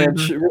Man,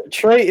 escalator.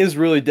 Trey is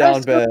really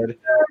down bad.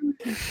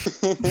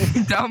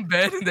 Down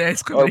bed in the Our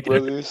escalator.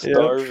 brother's Yeah.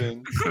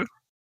 starving.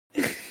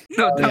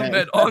 No, Oh, down yeah, bed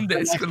that's on the the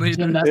next- escalator.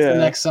 Jim, that's Yeah. the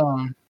next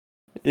song.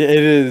 Yeah, it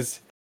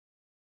is.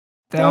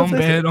 Down Down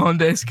bed on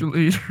the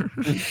escalator.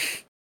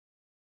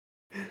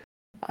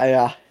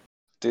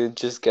 Dude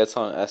just gets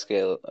on an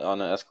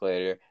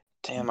escalator.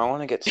 Damn, I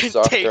want to get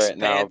sucked Takes right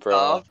now, pants bro.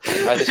 off.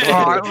 I just Oh,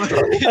 want to get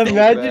sucked so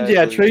Imagine, yeah,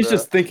 badly, Trey's bro.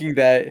 just thinking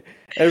that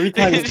every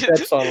time he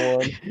steps on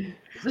one.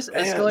 Is this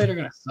Man. escalator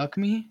gonna suck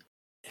me?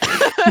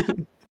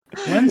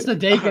 When's the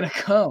day gonna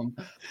come?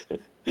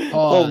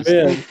 Oh Pause.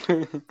 man.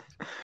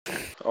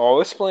 Oh,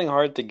 it's playing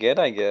hard to get,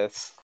 I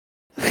guess.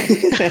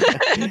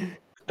 I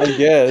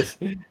guess.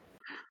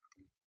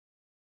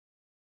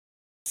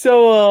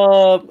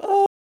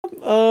 So,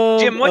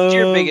 Jim, what's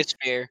your biggest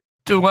fear?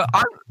 Dude, what?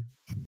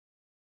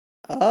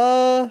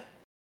 I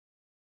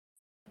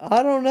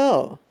don't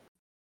know.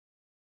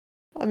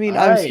 I mean,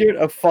 I'm Alright. scared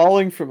of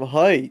falling from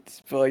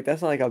heights, but like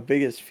that's not like a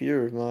biggest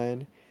fear of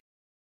mine.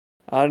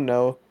 I don't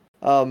know.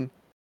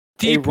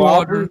 Deep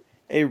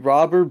A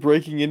robber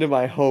breaking into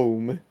my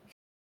home.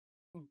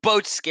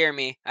 Boats scare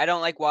me. I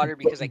don't like water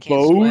because I can't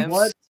Boats? swim.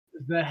 What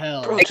the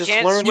hell? Bro, I just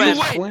can't learn swim.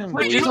 to Wait, swim,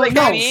 wait, dude. Just you like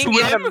don't being in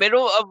the swim?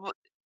 middle of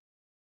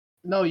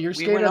No, you're We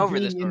scared went of over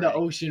being this in the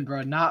already. ocean,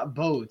 bro, not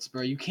boats,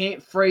 bro. You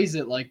can't phrase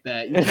it like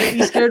that. You can't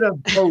be scared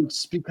of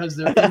boats because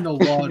they're in the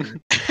water.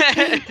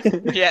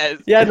 Yes.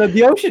 Yeah, no,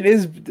 the ocean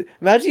is.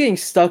 Imagine getting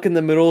stuck in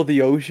the middle of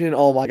the ocean.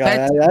 Oh my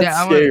god, that's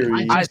yeah,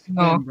 scary. I just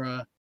no. swim,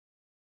 bro.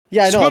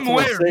 Yeah, I know. Swim that's what I'm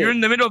where? You're saying.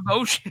 in the middle of the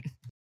ocean.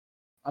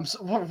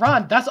 Well,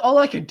 Ron, that's all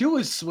I could do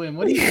is swim.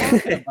 What are you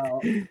talking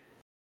about?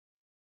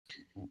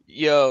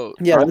 Yo.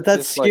 Yeah, I but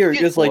that's just, scary.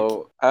 It's like,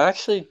 float. I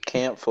actually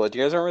can't float. Do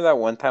you guys remember that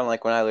one time,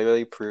 like when I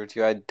literally proved to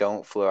you I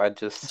don't float? I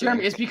just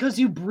Jeremy, sink. it's because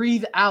you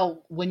breathe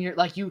out when you're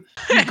like you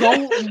go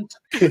and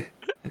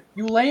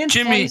you land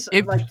Jimmy,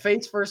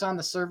 face first on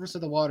the surface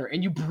of the water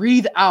and you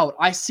breathe out.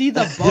 I see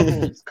the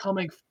bubbles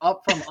coming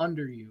up from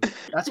under you.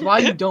 That's why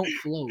you don't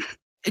float.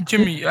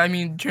 Jeremy,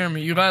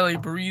 you gotta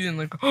like breathe in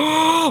like,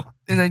 and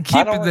then I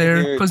keep don't it wanna there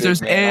hear it, because good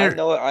there's man. air. I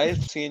know.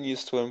 I've seen you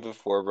swim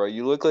before, bro.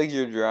 You look like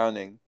you're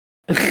drowning.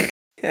 I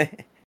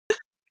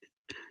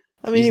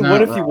mean, He's what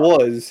not if he wrong.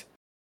 was?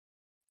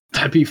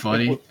 That'd be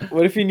funny.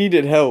 What if he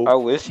needed help? I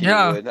wish you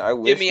Yeah. would. I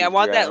wish. Jimmy, I you'd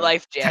want that drown.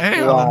 life jacket.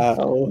 Damn.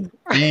 Wow.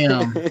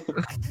 Damn.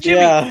 Jimmy,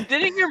 Yeah.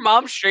 didn't your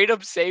mom straight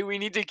up say we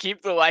need to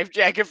keep the life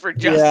jacket for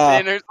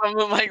Yeah. Justin or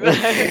something like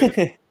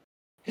that?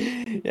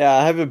 Yeah,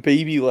 I have a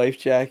baby life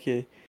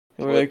jacket.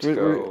 And we're like, Let's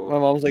go. my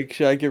mom's like,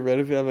 should I get rid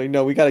of it? I'm like,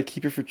 no, we gotta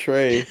keep it for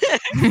Trey.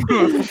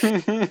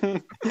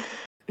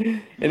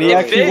 And he It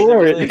actually fit.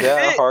 wore Is it it.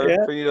 that hard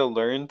Yeah. for you to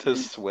learn to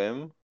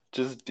swim?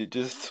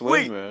 Just swim,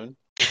 Wait. man.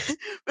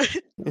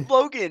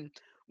 Logan,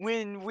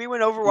 when we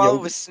went over while Yo.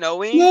 it was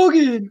snowing,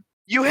 Logan!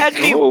 you had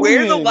me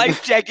wear the Logan.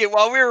 life jacket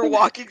while we were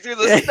walking through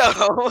the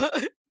snow.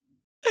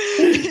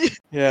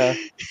 Yeah.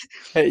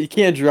 Hey, you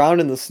can't drown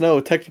in the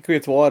snow. Technically,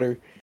 it's water.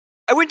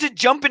 I went to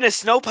jump in a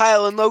snow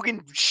pile and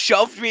Logan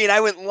shoved me and I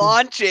went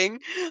launching.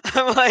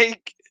 I'm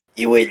like,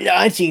 You went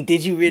launching,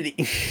 did you really?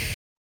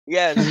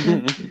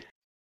 yes.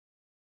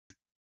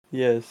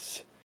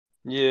 Yes.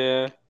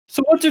 Yeah.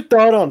 So, what's your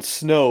thought on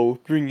snow?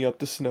 Bringing up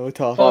the snow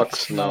topic. Fuck Fuck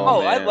snow, snow.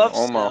 Oh, I man. love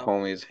All my snow.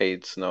 homies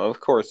hate snow. Of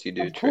course you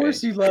do, Of Trey.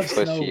 course you love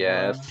Pussy snow, bro.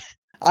 ass.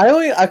 I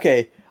only I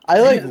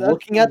like that's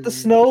looking at the weird.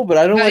 snow, but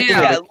I don't Yeah, like yeah.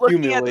 when Yeah, it looking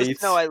at the accumulates.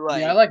 snow I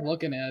like. Yeah, I like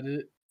looking at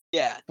it.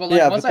 Yeah. But like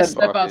Yeah, once but I then-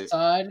 step Fuck it.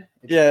 outside,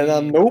 it's Yeah,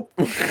 dangerous.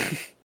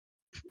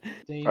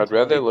 nope. I'd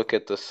rather look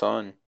at the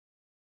sun.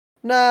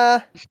 Nah.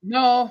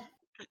 No,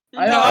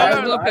 I No, don't, I I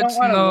gotta look I at don't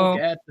want to snow.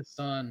 look at the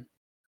sun.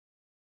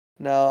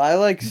 No, I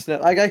like snow.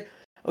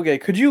 Okay,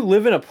 could you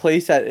live in a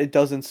place that it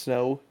doesn't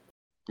snow?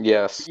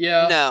 Yes.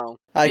 Yeah. No.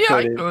 I Yeah, I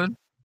couldn't. could.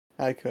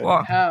 I could.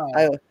 Why? How?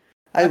 I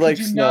How like could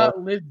you snow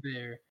not live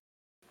there?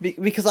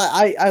 because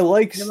I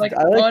like You're like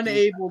I like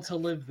unable to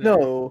live there.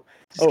 no.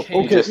 Just Oh,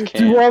 can't. okay. Just Do you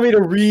can't. want me to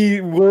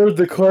reword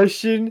the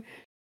question?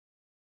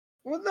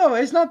 Well, no,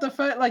 it's not the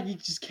fact like you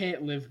just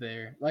can't live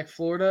there. Like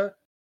Florida,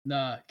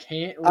 nah,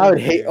 can't. Live I would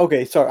hate. there.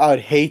 Okay, sorry. I would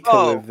hate to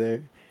Oh. live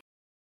there.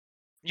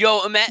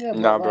 Yo, imagine. Yeah, but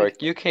Nah, bro,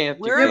 like, you can't.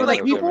 We're yeah, in, but like,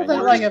 like the people that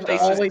worst like have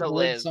places always to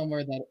lived live.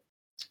 somewhere that.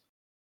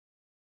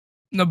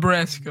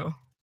 Nebraska.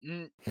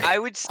 I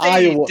would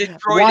say Iowa-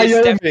 Detroit is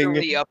Wyoming.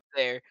 definitely up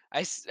there. I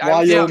would say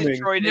Wyoming.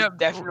 Detroit is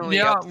definitely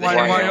yeah, up there.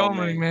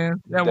 Wyoming,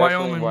 man. Yeah, Definitely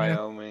Wyoming, man.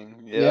 Wyoming.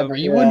 Yeah, Yep. bro,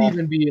 you wouldn't Yeah.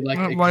 even be like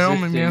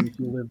Wyoming, existing man. if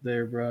you lived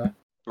there, bro.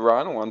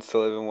 Ron wants to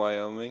live in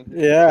Wyoming.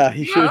 Yeah,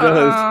 he sure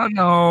does.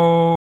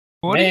 No.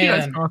 What are you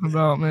guys Man. talking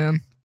about, man?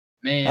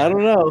 Man, I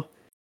don't know.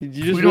 You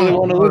just We really don't-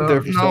 want to live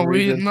there for no, some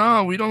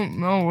reason. we don't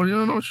know. We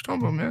don't know what you're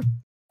talking about, man.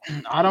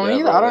 I don't Yeah,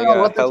 either. bro, I don't they know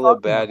got what they're hella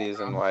talking about.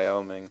 baddies in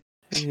Wyoming.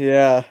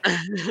 Yeah,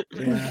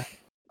 Yeah.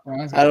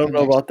 Ron's I got don't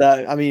know about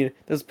that. I mean,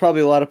 there's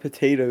probably a lot of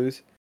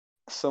potatoes.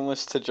 So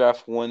much to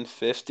draft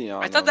 150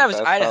 on. I thought them. that was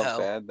That's Idaho. How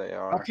bad they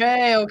are.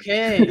 Okay,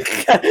 okay.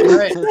 All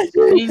right,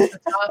 change the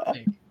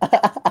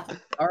topic.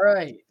 All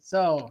right,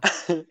 so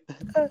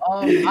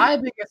my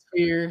biggest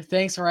fear,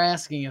 thanks for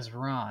asking, is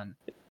Ron.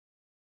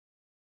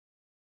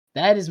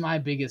 That is my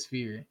biggest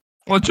fear.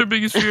 What's your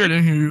biggest fear? I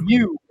didn't hear you.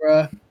 You,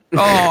 bruh.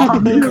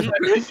 Oh, You're my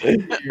biggest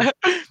fear.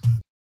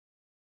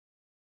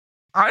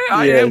 I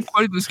am Yes.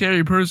 quite the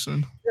scary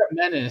person. You're a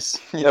menace.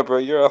 Yeah, bro,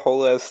 you're a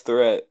whole ass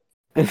threat.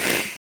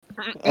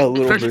 A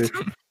little bit.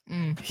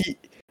 Mm.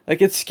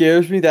 It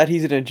scares me that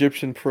he's an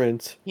Egyptian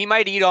prince. He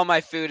might eat all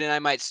my food and I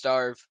might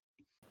starve.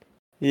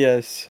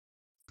 Yes,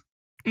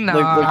 Nah.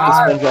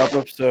 like the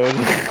SpongeBob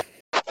episode.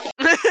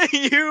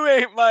 You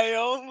ate my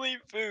only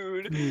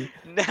food.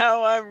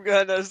 Now I'm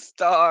gonna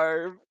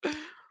starve.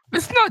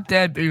 It's not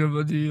that big of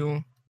a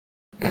deal.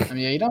 I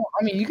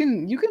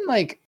mean, you can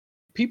like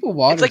people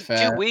water It's like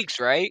fast. 2 weeks,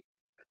 right?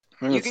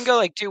 I mean, You can go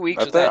like 2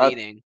 weeks I without thought-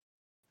 eating.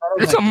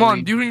 It's a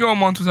month. You can go a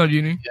month without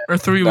eating. Or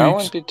 3 that weeks.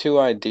 wouldn't be too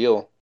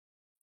ideal.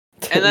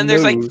 And then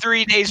there's No. like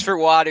 3 days for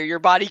water. Your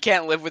body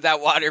can't live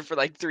without water for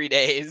like 3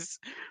 days.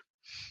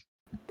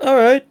 All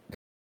right,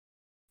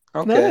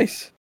 Okay.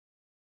 nice.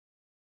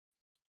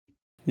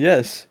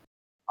 Yes.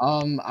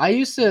 I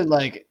used to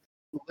like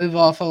live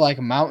off of like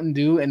Mountain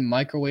Dew and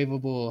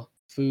microwavable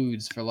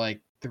foods for like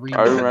 3 I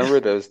months. remember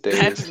those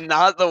That's days.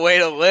 not the way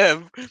to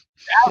live. That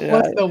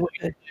Yeah. was the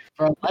way,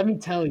 bro. Let me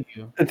tell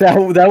you.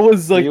 That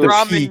was like You the were-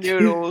 Ramen peak.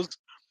 noodles.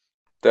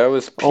 That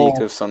was peak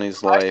Oh. of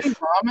Sonny's I think life.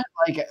 ramen,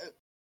 like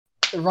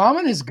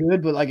ramen is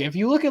good, but like if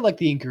you look at like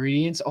the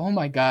ingredients, oh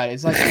my god,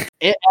 it's like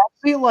it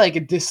actually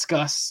like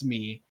disgusts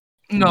me.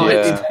 No,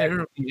 Yeah. it's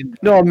terrible.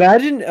 No,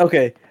 imagine.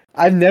 Okay,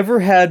 I've never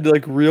had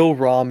like real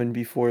ramen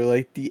before,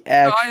 like the No,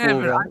 actual I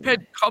haven't. ramen. I've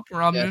had cup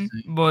ramen,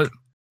 Yes. but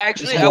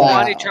Actually, Wow.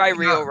 I want to try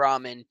real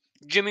ramen.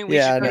 Jimmy, we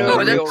Yeah, should I go know. to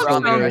a No, real that ramen.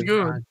 sounds restaurant.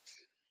 good.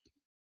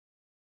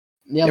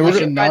 Yeah, Yeah, like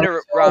we're in gonna find a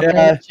Naruto, ramen.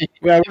 Yeah, chicken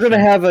yeah, we're gonna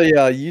have a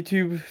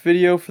YouTube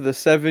video for the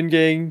Seven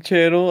Gang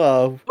channel.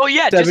 Oh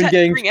yeah, just Seven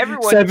Gang, bring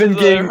everyone Seven to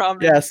the Gang,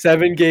 ramen. yeah,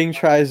 Seven Gang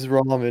tries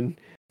ramen.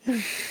 Yeah,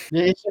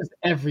 it's just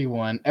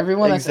everyone that's ever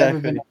been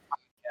Exactly. on the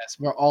podcast.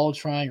 We're all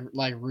trying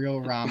like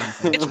real ramen.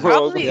 from It's China.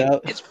 probably Yeah.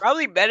 it's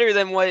probably better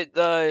than what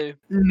the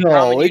No,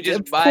 ramen you it, just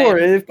of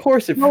buy.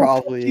 course it No,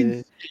 probably fucking-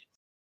 is.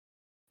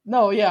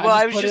 No, yeah. well,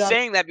 I just was put it just on-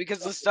 saying that because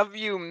the stuff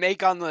you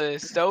make on the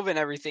stove and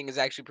everything is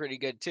actually pretty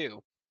good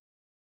too.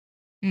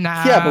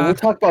 Nah. Yeah, but we're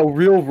talking about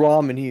real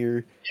ramen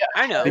here.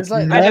 I know. It's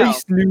like- I know.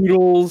 Nice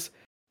noodles,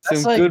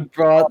 That's some like- good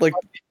broth, like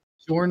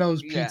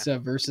Giorno's Yeah. pizza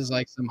versus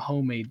like some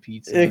homemade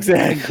pizza.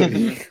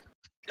 exactly.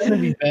 It's gonna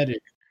be better.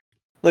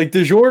 Like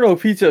DiGiorno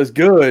pizza is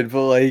good,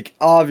 but like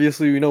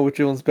obviously we know which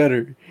one's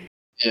better.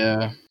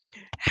 Yeah.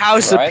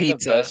 House Bro, of I had the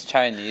pizza. best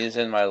Chinese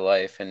in my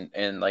life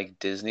in like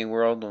Disney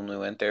World when we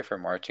went there for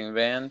marching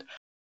band.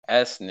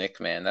 Ask Nick,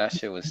 man, that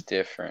shit was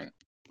different.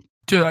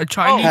 Dude,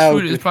 Chinese How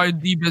food is different. probably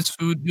the best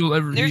food you'll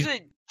ever There's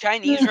eat. a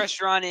Chinese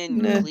restaurant in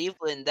Nah.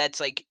 Cleveland that's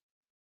like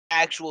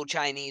actual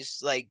Chinese.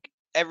 Like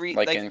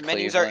Like the in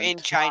menus are in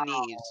Cleveland?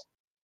 Chinese.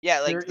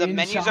 Yeah, like They're the in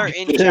menus are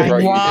in Chinese. Bro,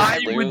 Chinese. you Why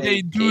and would everything.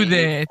 they do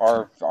gave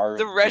that? Our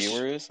The rest-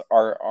 viewers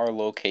our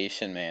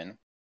location, man.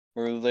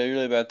 We're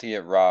literally about to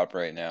get robbed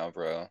right now,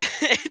 bro.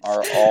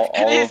 All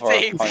It of our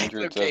is Dave's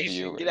hundreds of location.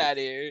 viewers. Get out of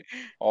here.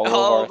 All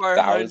All of of our our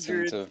thousands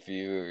hundreds. of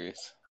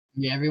viewers.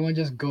 Yeah, everyone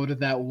just go to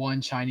that one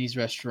Chinese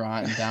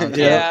restaurant in downtown.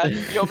 Yeah,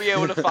 you'll be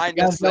able to You find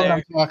us guys know what there.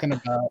 I'm talking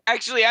about.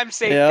 Actually, I'm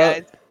safe, Yeah.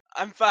 guys.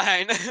 I'm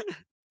fine.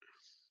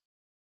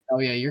 Oh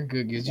yeah, you're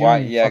good. 'Cause you Why?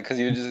 don't Yeah, fuck- because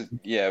you're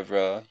just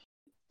bro.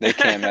 They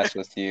can't mess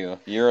with you.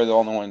 You're the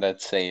only one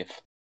that's safe.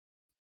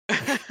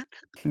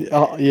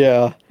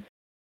 Yeah.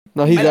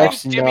 No, he's I think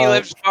actually Jimmy not.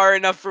 lives far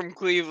enough from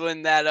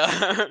Cleveland that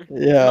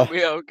Yeah, he'll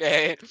be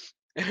okay.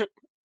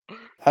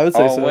 I would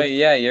say Oh so. wait,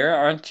 yeah,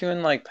 aren't you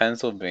in like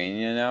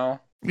Pennsylvania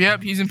now?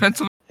 Yep, he's in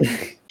Pennsylvania.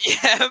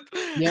 Yep.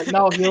 Yeah,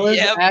 no, he lives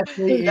Yep.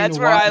 actually in That's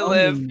where I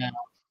live. Wyoming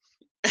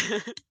now.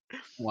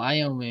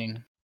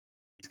 Wyoming.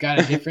 It's got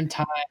a different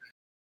time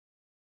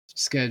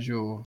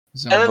schedule.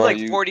 I live Bro, like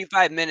you-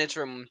 45 minutes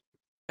from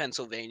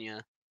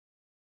Pennsylvania,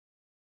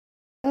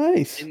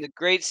 Nice. in the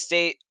great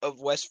state of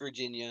West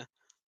Virginia,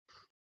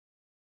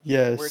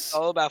 Yes. where it's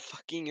all about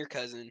fucking your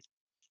cousin.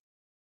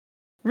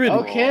 Really?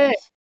 Okay.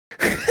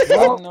 I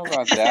don't know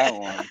about that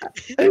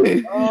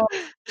one. Oh,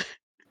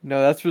 No,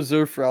 that's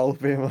reserved for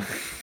Alabama.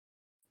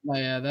 oh,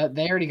 yeah, that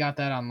they already got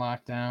that on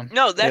lockdown.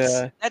 No, that's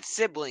Yeah. that's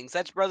siblings.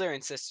 That's brother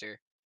and sister.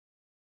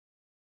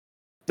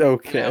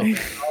 Okay.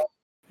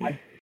 Uh,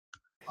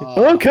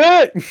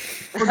 Okay.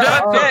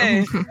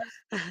 Okay.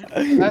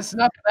 That's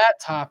not that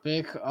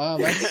topic.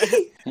 Let's,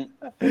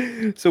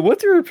 So,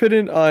 what's your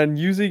opinion on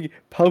using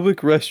public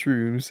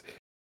restrooms?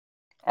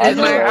 I It's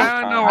do it like, all the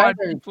I don't know time. why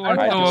Either- people are I I so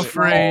do it all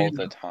afraid.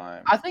 the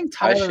time. I think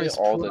I Tyler shit is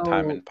all the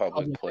time pro in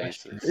public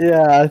places. restrooms.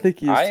 Yeah, I think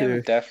he is I too.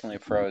 am definitely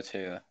pro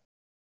too.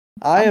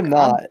 I am I'm-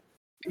 not.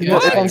 Yeah,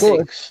 If I'm I-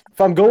 going,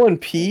 if I'm going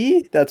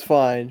pee, that's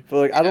fine. But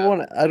like, I don't Yeah.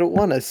 want. I don't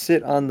want to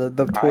sit on the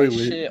I toilet.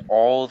 shit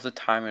all the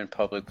time in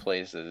public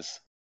places.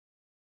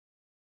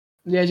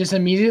 Yeah, just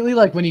immediately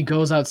like when he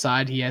goes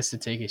outside, he has to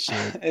take a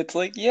shit. It's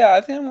like, yeah,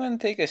 I think I'm gonna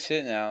take a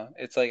shit now.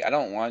 It's like I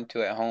don't want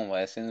to at home,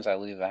 but as soon as I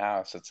leave the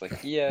house, it's like,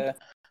 yeah,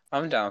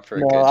 I'm down for a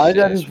No, good I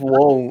shit. just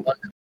won't.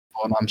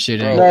 When I'm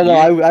shitting. Bro,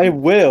 No, I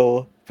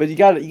will. But you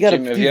gotta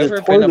Jim, have keep you the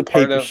ever been a toilet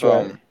part paper of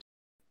shut.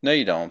 No,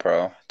 you don't,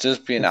 bro.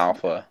 Just be an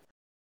alpha.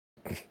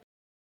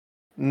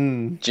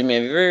 Jimmy,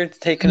 have you ever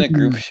taken a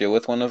group shit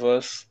with one of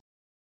us?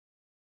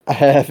 I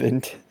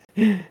haven't.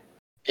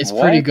 It's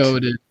pretty What?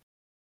 goated.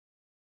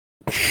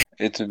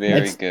 It's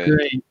very It's good.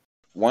 great.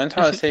 One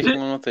time I was taking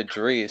one with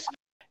Idris,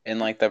 and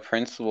like the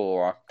principal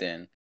walked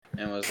in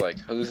and was like,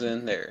 "Who's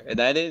in there?"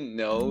 And I didn't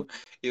know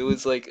it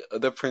was like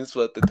the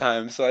principal at the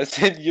time, so I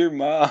said, "Your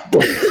mom."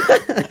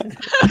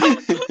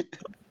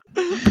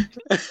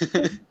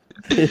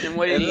 And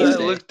what did And he then I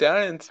say? look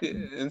down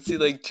and see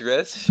like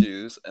dress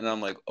shoes, and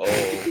I'm like,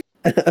 "Oh."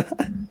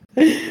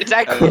 It's And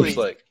actually he's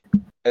like,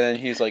 and then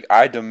he's like,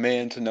 "I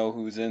demand to know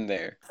who's in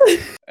there."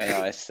 And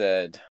I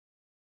said,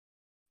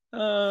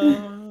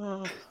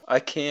 I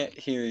can't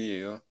hear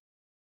you."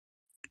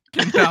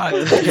 Cannot.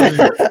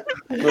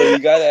 Bro, you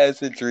gotta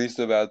ask Idris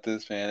about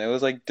this, man. It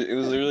was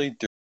literally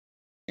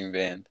Dream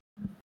Band.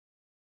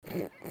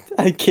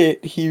 I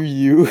can't hear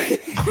you.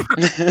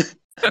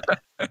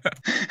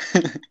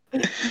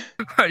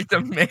 I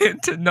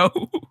demand to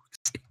know.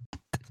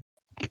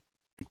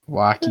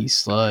 Wacky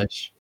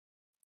slush.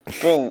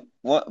 Bro,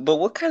 what? But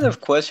what kind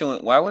of question?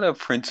 Why would a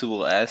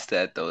principal ask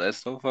that though? That's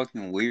so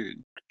fucking weird.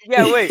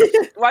 yeah. Wait,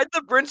 why'd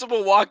the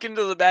principal walk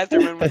into the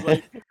bathroom and was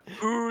like,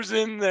 Who's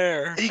in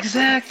there?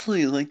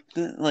 Exactly. Like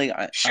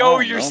I Show don't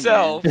know,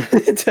 yourself.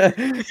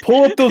 man.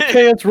 Pull up those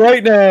pants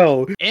right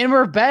now. And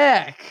we're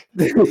back.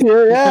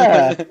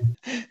 Yeah.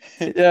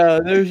 Yeah,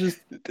 there's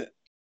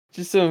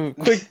just some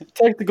quick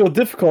technical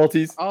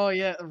difficulties. Oh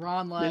yeah,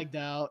 Ron lagged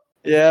out.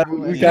 Yeah,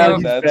 Everyone- we Yeah, got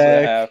you That's back.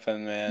 what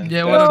happened, man.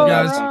 Yeah, That's what up, Yo,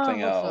 guys? Ron,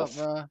 something what's else.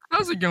 up, bro?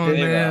 How's it going,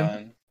 Hey, man?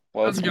 Ron.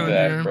 Welcome going,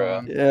 back, Jerem?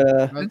 bro.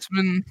 Yeah,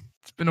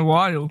 It's been a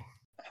while.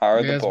 How are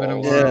Yeah, the it's been a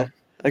balls? while. yeah,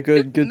 a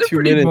good They're 2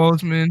 pretty minutes.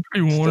 balls, man.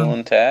 Pretty Still warm.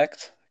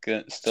 intact?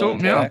 Good. Still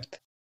So, yeah. intact?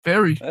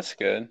 Very. That's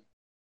good.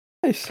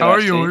 Nice. Can How I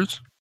are see?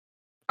 yours?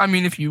 I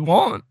mean, if you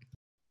want.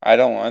 I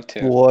don't want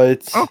to.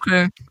 What?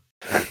 Okay.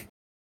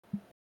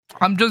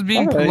 I'm just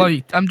being Alright.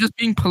 polite. I'm just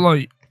being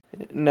polite.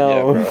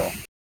 No. Yeah, bro.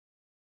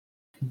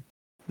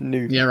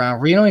 New. Yeah,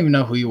 Ron, we don't even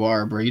know who you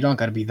are, bro. You don't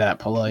gotta be that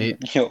polite.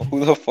 Yo,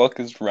 who the fuck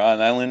is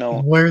Ron? I only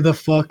know. Where the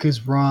fuck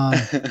is Ron?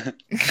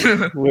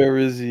 Where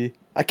is he?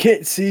 I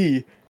can't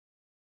see.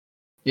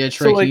 Yeah, So,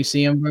 Trey, can like- you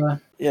see him, bro?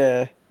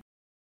 Yeah.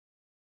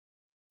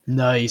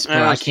 Nice, bro. I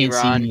I, don't see can't see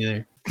him Ron.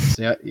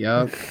 either.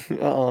 Yup.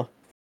 Uh-uh.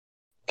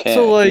 Can't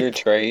So, like- hear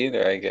Trey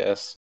either, I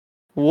guess.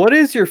 What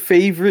is your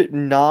favorite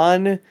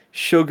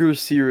non-sugar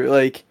cereal?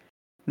 Like,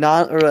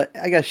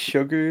 I guess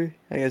sugar.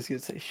 I guess you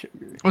could say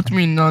sugar. What do you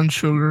mean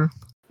non-sugar?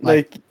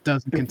 Like,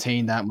 Doesn't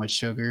contain that much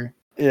sugar.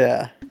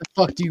 yeah. What the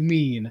fuck do you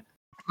mean?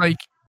 Like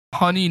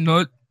Honey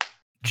Nut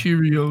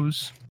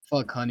Cheerios.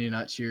 Fuck Honey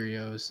Nut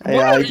Cheerios. What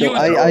are you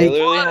I It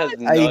literally has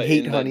I nut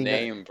hate in the Honey Nut.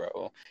 name,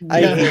 bro. I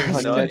Yeah. hate Nut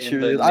Honey Nut in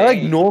the Cheerios. I like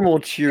name. normal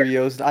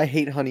Cheerios. I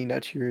hate Honey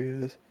Nut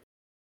Cheerios.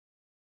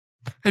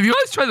 Have you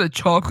guys tried the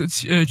chocolate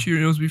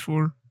Cheerios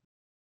before?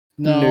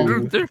 No. No.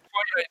 They're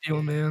quite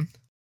ideal, man.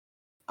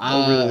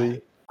 Oh,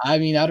 really? I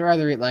mean, I'd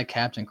rather eat like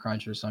Captain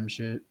Crunch or some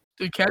shit.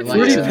 The cat Like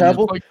Fruity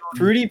Pebble-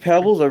 Fruity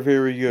Pebbles are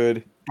very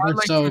good. I They're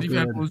like so Fruity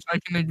good. Pebbles. I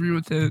can agree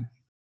with it.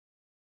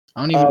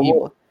 I don't even eat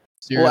Well,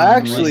 cereal.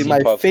 actually, Reese's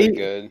my Puffs are fav-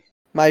 good.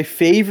 my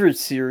favorite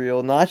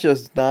cereal, not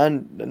just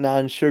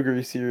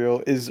non-sugary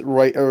cereal, is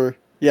Rice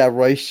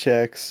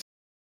Chex.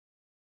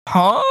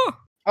 Huh?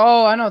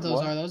 Oh, I know what those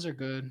What? are. Those are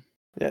good.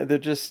 Yeah, they're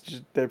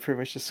pretty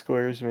much just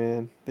squares,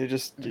 man. They're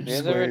just You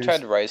guys ever squares.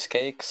 tried rice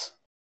cakes?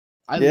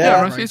 I Yeah,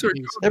 love Rice Cakes are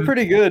Cakes. They're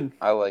pretty good.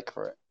 I like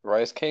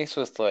rice cakes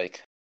with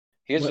like.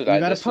 Here's Well, what you I.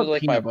 gotta This was put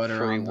like my peanut butter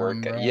on them,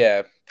 pre-workout. bro.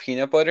 Yeah,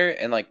 peanut butter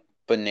and like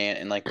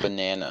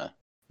banana.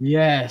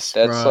 Yes,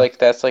 That's bro.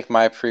 that's like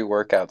my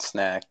pre-workout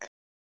snack.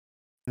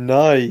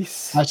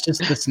 Nice. That's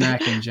just the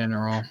snack in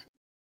general.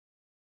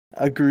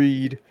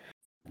 Agreed.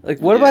 Like,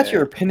 what about Yeah.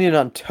 your opinion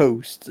on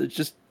toast? It's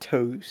just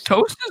toast.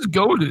 Toast is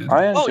goaded.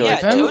 I enjoy Oh, yeah,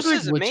 toast. Depends toast like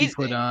is what you put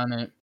amazing. on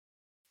it.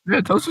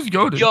 Yeah, toast is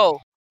goaded. Yo,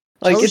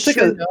 Like, Toast it's like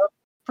a straight up,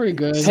 pretty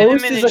good. toast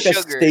cinnamon is and like a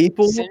sugar.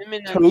 staple. Cinnamon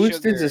and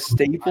Toast is sugar. a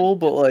staple,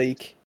 but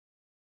like,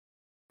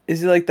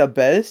 is it like the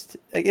best?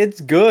 Like, it's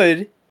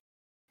good.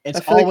 It's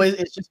I feel like- always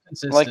it's just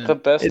consistent. Like the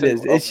best It of, is.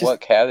 of It's just-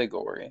 what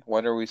category?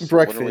 What are we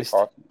Breakfast.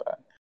 talking about?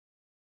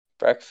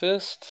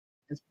 Breakfast?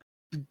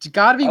 It's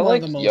gotta be I one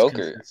like of the most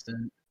yogurt.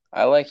 consistent.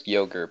 I like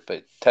yogurt,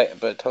 but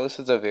toast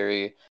is a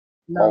very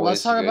No,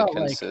 let's always talk good,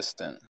 about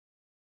consistent.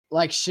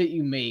 like shit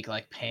you make,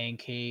 like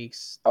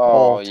pancakes.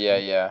 Oh Oh,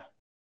 yeah.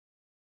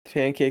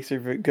 Pancakes are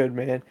very good,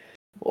 man.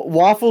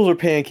 Waffles or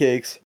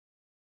pancakes?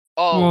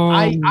 Oh,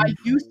 I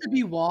used to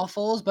be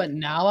waffles, but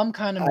now I'm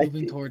kind of I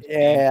moving thi- towards yeah,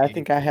 I pancakes.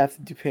 think I have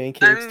to do pancakes.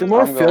 They're I'm-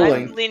 more I'm going-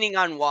 filling. I'm leaning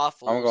on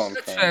waffles. I'm going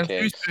That's fast.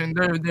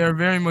 pancakes. They're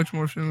very much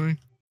more filling.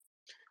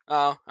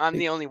 Oh, I'm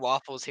the only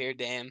waffles here.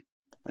 Damn.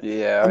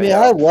 Yeah. I mean, yeah,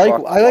 I like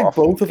fuck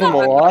both of waffles. them a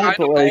I lot,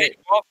 but don't like, hate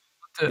waffles,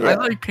 but Yeah. I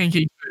like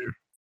pancakes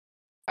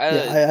better.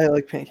 yeah, I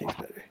like pancakes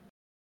better.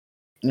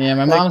 Yeah,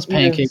 my Like, mom's even-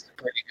 pancakes are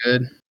pretty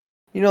good.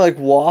 You know, like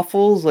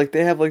waffles, like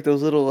they have like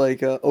those little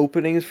like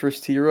openings for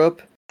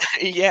syrup,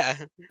 Yeah.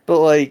 but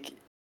like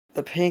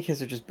the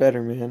pancakes are just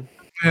better, man.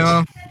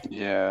 Yeah.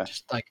 Yeah.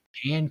 Just like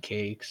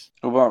pancakes.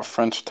 What about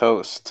French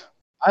toast?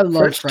 I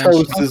love French French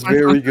toast toast. is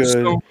very good.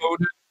 So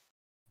goated.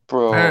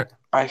 Bro, Uh,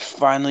 I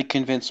finally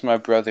convinced my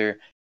brother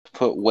to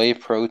put whey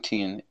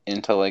protein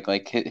into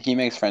like he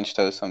makes French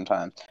toast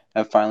sometimes.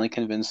 I finally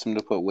convinced him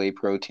to put whey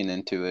protein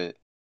into it.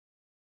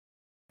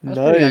 That's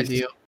pretty Nice.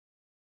 ideal.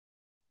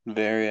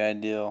 Very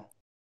ideal.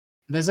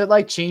 Does it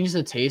like change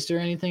the taste or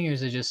anything, or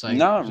is it just like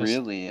Not just-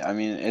 really. I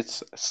mean,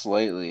 it's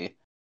slightly.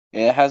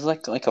 It has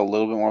like a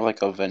little bit more of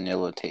like a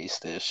vanilla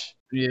taste-ish.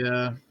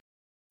 Yeah.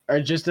 Or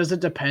just does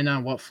it depend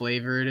on what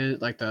flavor it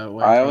is? Like the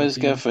whey I always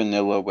protein? get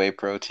vanilla whey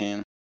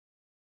protein.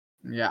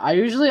 Yeah, I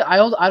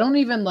don't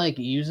even like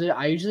use it.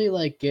 I usually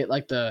like get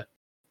like the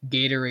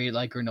Gatorade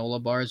like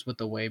granola bars with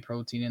the whey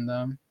protein in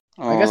them.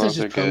 Oh, I guess it's those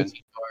just are protein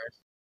good.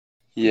 bars.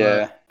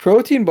 Yeah.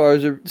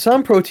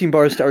 Some protein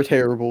bars are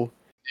terrible.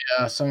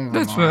 Yeah, some of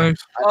them That's are.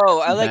 facts.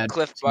 Oh, I Bad like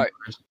Cliff protein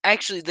Bar.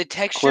 Actually, the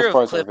texture Cliff of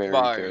bars Cliff are very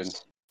Bars. good.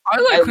 I I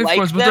like Cliff like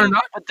Bars, them, but they're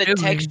not but the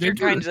filling. texture They're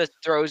kind good. of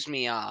throws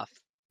me off.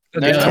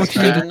 The They're not that's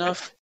texture- good fair.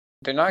 enough.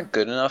 They're not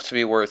good enough to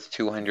be worth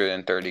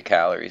 230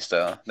 calories,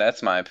 though.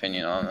 That's my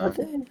opinion on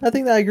them. I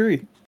think I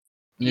agree.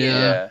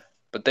 Yeah.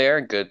 But they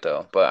are good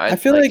though. But I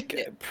feel like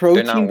they're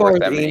protein not worth bars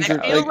that many aimed I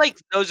at feel like like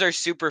those are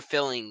super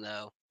filling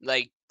though.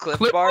 Like Cliff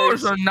Clip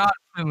bars bars. are not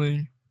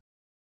filling.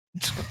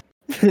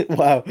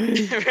 Wow.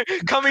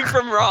 Coming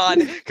from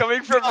Ron.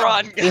 Coming from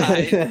Ron,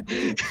 guys.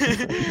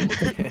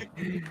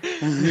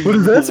 What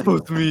is that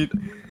supposed to mean?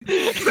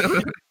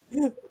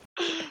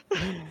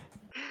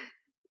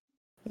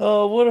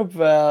 Oh, what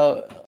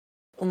about?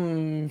 Have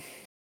you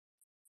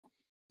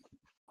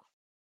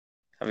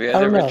I guys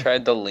don't ever know.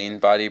 tried the lean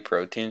body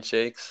protein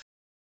shakes?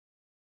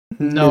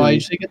 No, I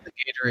usually get the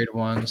Gatorade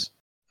ones.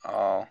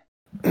 Oh,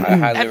 I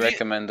highly Have you-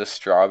 recommend the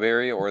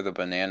strawberry or the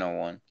banana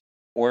one.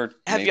 Or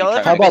Have maybe y'all kinda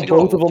ever How about been to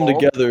both a of them pulp?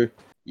 together?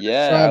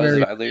 Yeah,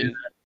 Strawberry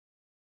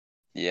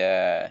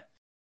yeah,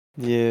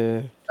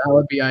 Yeah. That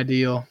would be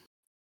ideal.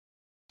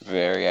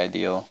 very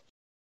ideal.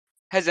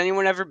 Has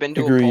anyone ever been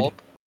to Agreed. a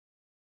pulp?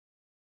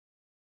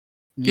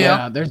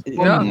 Yeah, there's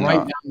one Yeah. right No.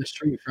 down the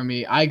street from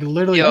me. I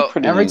literally Yo,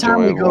 Pretty every time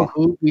we go enjoyable.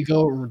 hoop, we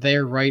go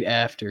there right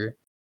after.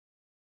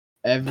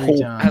 Every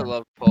Pulp. time. I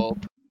love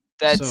pulp.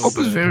 That's So Hope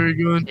is very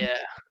good. yeah.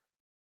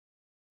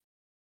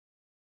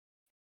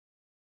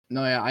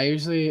 No, yeah, I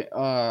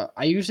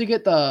usually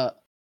get the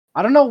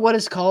I don't know what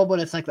it's called, but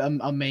it's like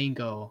a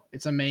mango.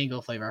 It's a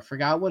mango flavor. I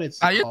forgot what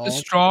it's I get called. the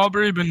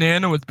strawberry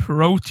banana with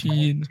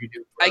protein.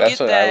 I That's get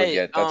what that. I would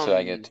get. That's what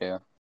I get too.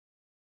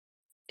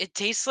 It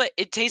tastes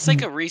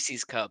like a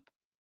Reese's cup.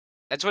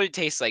 That's what it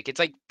tastes like. It's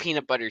like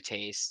peanut butter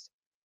taste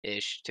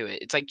ish to it.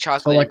 It's like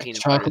chocolate So like and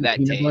peanut chocolate butter. That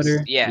peanut taste.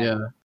 butter. Yeah.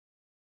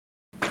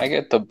 I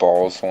get the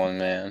balls one,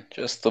 man.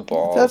 Just the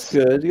balls. That's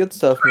good. Good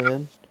stuff,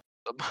 man.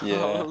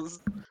 Yeah.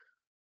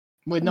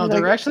 Wait, no, I mean,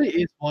 there I actually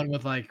is one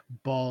with like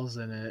balls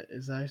in it.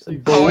 Is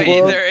actually Oh wait,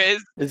 Boba? there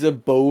is. Is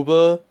it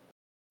boba?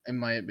 It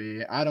might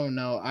be. I don't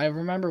know. I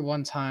remember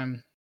one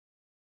time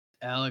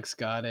Alex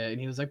got it and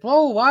he was like,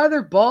 "Whoa, why are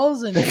there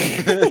balls in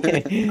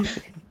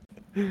it?"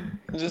 You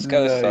just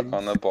gotta suck Nice.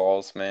 on the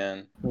balls,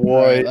 man.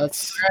 Right, What?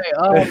 that's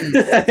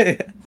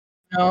right.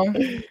 No,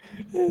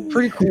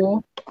 pretty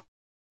cool.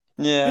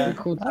 Yeah. Pretty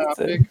cool I'd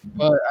say. topic.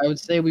 But I would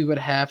say we would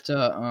have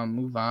to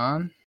move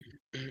on.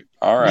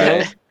 All You know,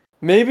 right.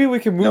 maybe we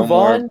can No move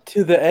more. on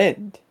to the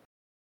end.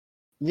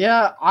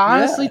 Yeah, I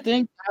honestly Yeah.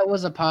 think that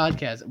was a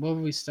podcast. Where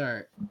would we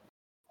start?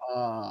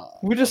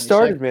 We just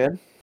let me started, man.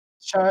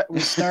 We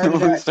started.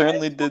 We at-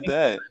 certainly did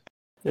that.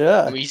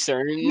 Yeah. We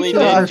certainly Yeah,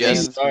 I did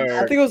just think- start. I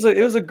think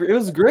it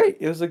was great.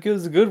 It was a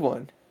good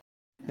one.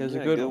 It was a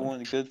Yeah, good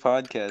one. Good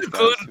podcast, guys.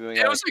 Good- We it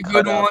gotta was a cut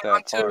good out one that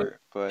until- part,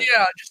 but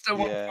Yeah, just the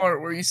one Yeah.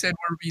 part where you said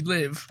where we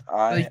live. I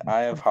like- I What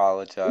are you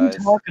apologize.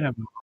 talking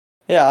about?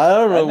 Yeah, I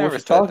don't I know what never you're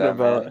said talking that,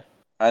 about. man.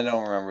 I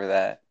don't remember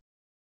that.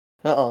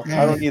 I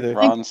don't either.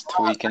 Ron's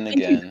tweaking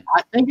again.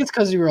 I think it's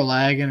because you were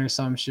lagging or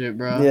some shit,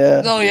 bro.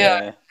 Yeah. Oh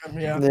yeah.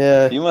 Yeah.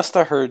 Yeah. You must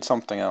have heard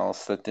something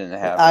else that didn't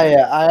happen.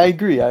 I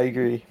agree.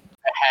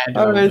 Had to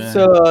All have right, been.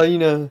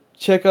 so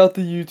check out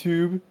the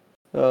YouTube.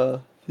 The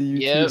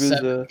YouTube Yep.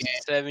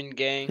 is 7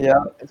 gang. yeah.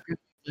 It's gonna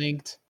be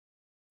linked.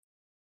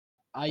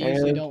 I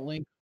usually And- don't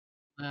link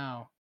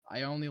now.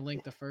 I only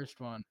link the first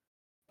one.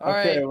 All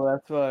Okay, right. well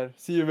that's fine.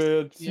 See you,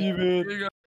 man. See you, man. Here you go.